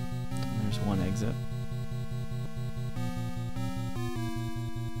 There's one exit.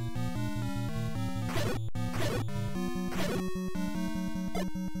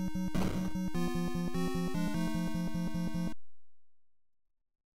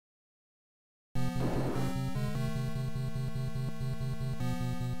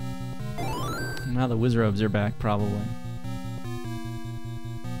 Now the Wizrobes are back, probably.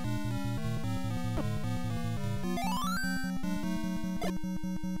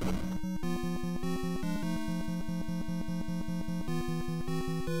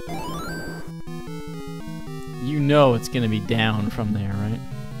 You know it's gonna be down from there, right?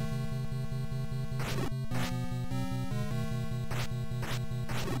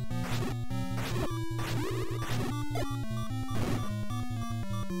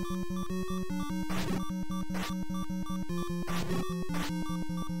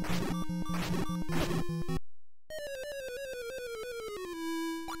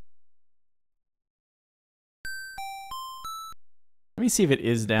 Let me see if it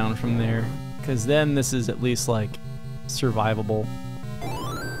is down from there, because then this is at least, like, survivable.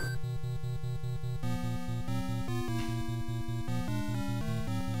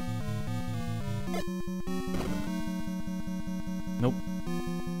 Nope.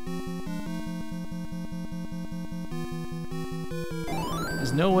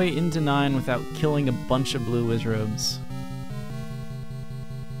 There's no way into 9 without killing a bunch of blue Wizrobes.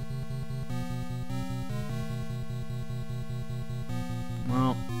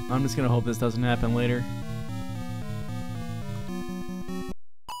 Well, I'm just gonna hope this doesn't happen later.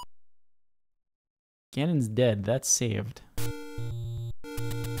 Ganon's dead, that's saved.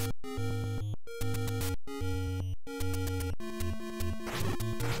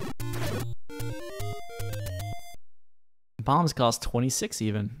 Bombs cost 26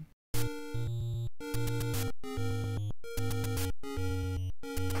 even.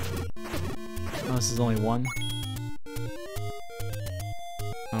 Oh, this is only one.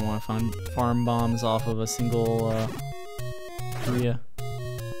 I don't want to find farm bombs off of a single area.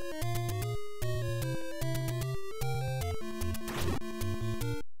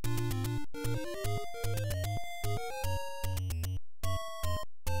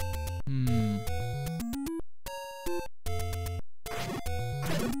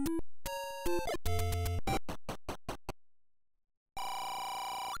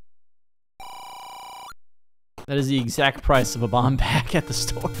 That is the exact price of a bomb pack at the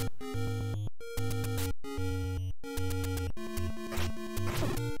store.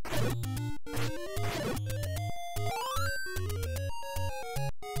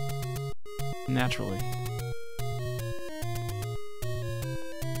 Naturally.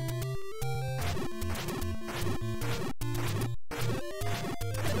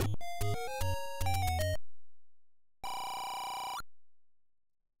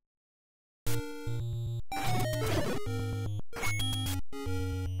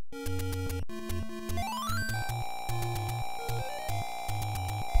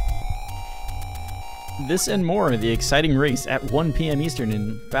 This and more, the exciting race at 1 p.m. Eastern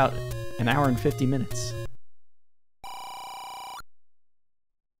in about an hour and 50 minutes.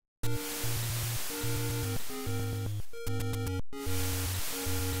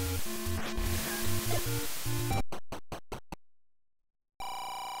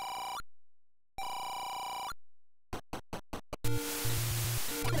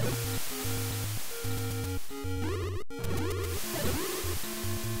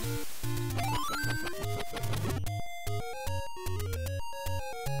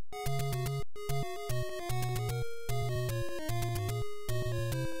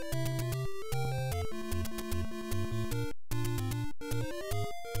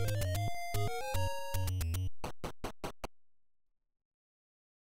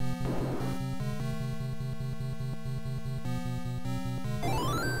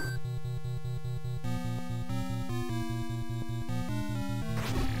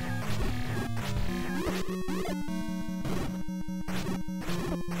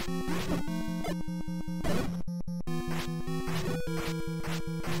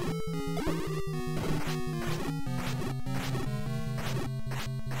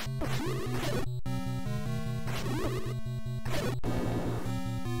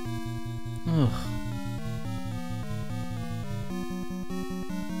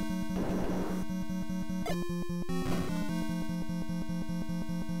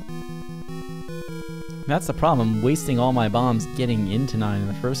 That's the problem. I'm wasting all my bombs getting into 9 in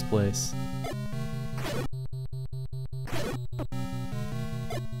the first place.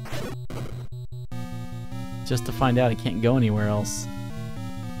 Just to find out I can't go anywhere else.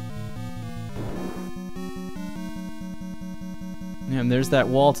 And there's that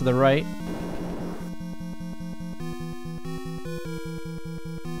wall to the right.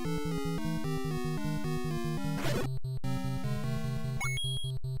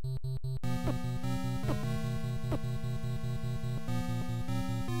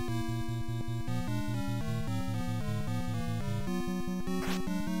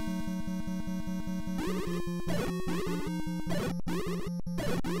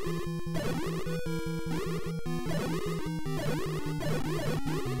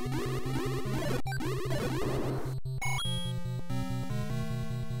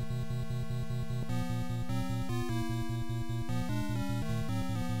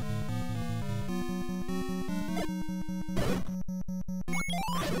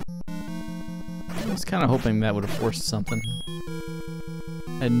 I was kind of hoping that would have forced something.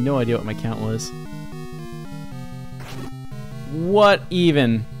 I had no idea what my count was. What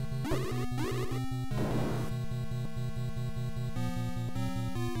even?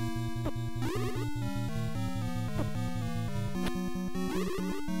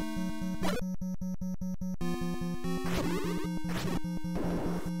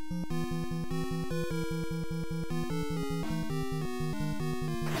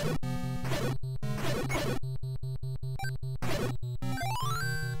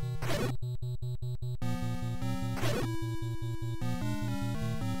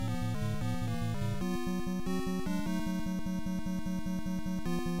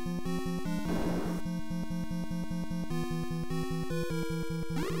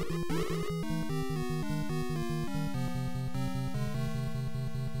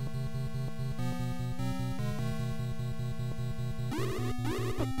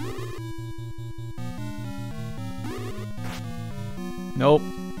 Nope.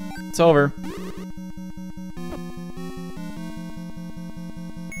 It's over.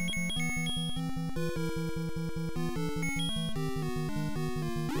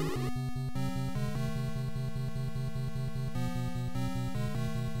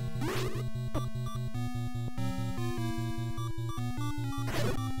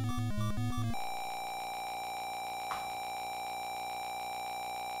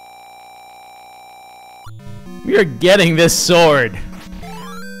 We are getting this sword.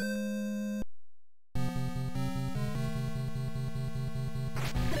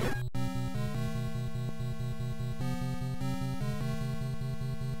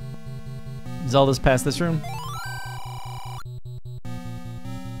 Zelda's past this room.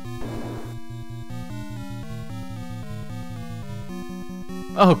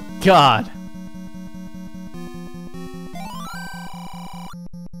 Oh God.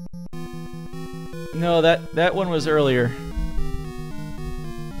 No, that one was earlier.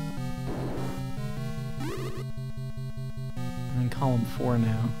 I'm in column 4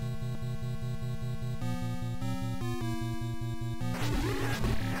 now.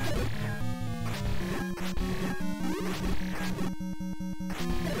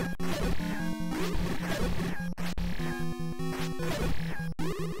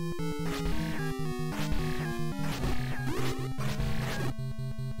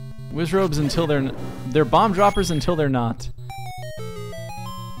 Wizrobes until they're bomb droppers until they're not.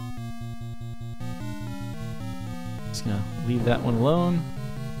 Just gonna leave that one alone.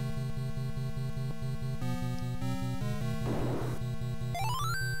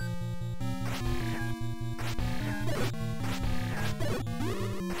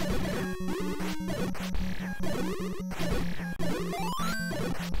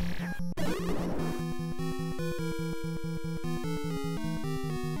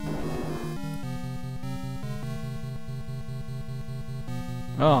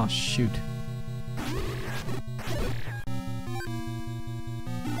 Oh, shoot.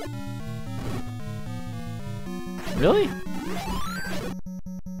 Really?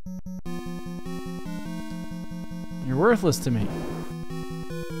 You're worthless to me.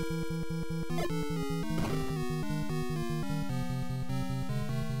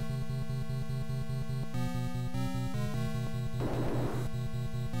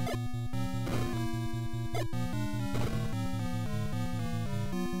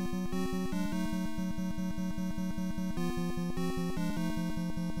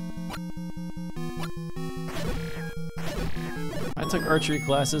 I took archery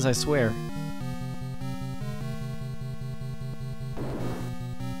classes, I swear.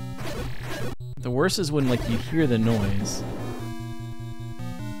 The worst is when, like, you hear the noise.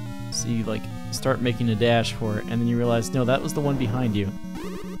 So you, like, start making a dash for it, and then you realize, no, that was the one behind you.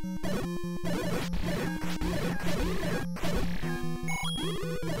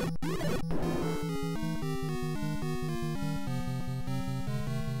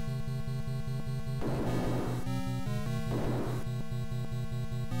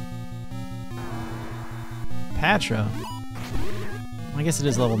 Patra? I guess it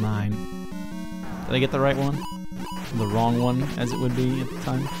is level 9. Did I get the right one? The wrong one, as it would be at the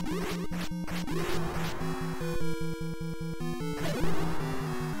time.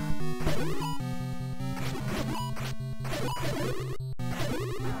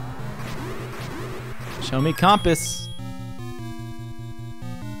 Show me compass.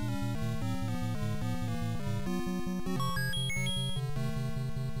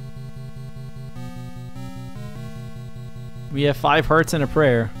 We have 5 hearts and a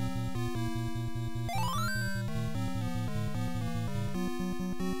prayer.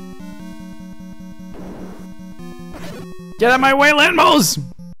 Get out of my way, Landmos!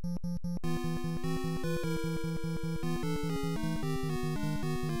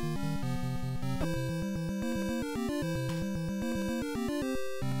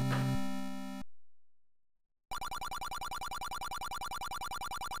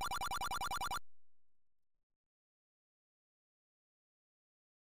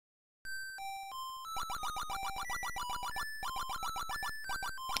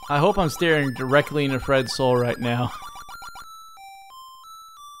 I hope I'm staring directly into Fred's soul right now.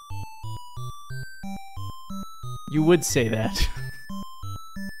 You would say that.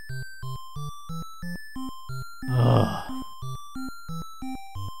 Ugh.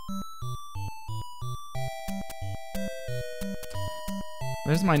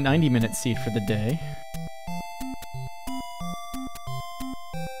 There's my 90-minute seed for the day.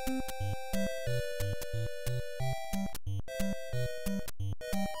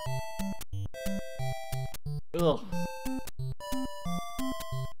 Ugh.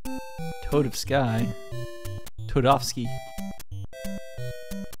 Toad of Sky. Todovsky.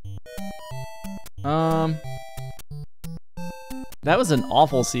 That was an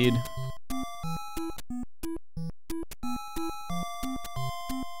awful seed.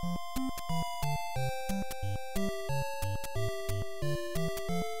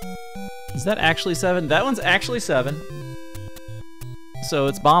 Is that actually 7? That one's actually 7. So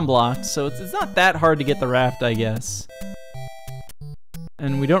it's bomb blocked, so it's not that hard to get the raft, I guess.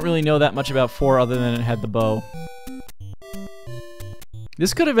 And we don't really know that much about 4 other than it had the bow.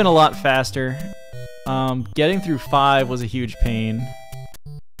 This could have been a lot faster. Getting through 5 was a huge pain.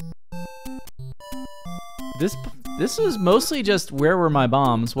 This was mostly just where were my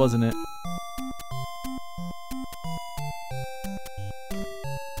bombs, wasn't it?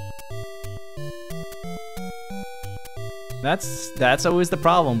 That's always the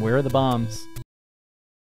problem. Where are the bombs?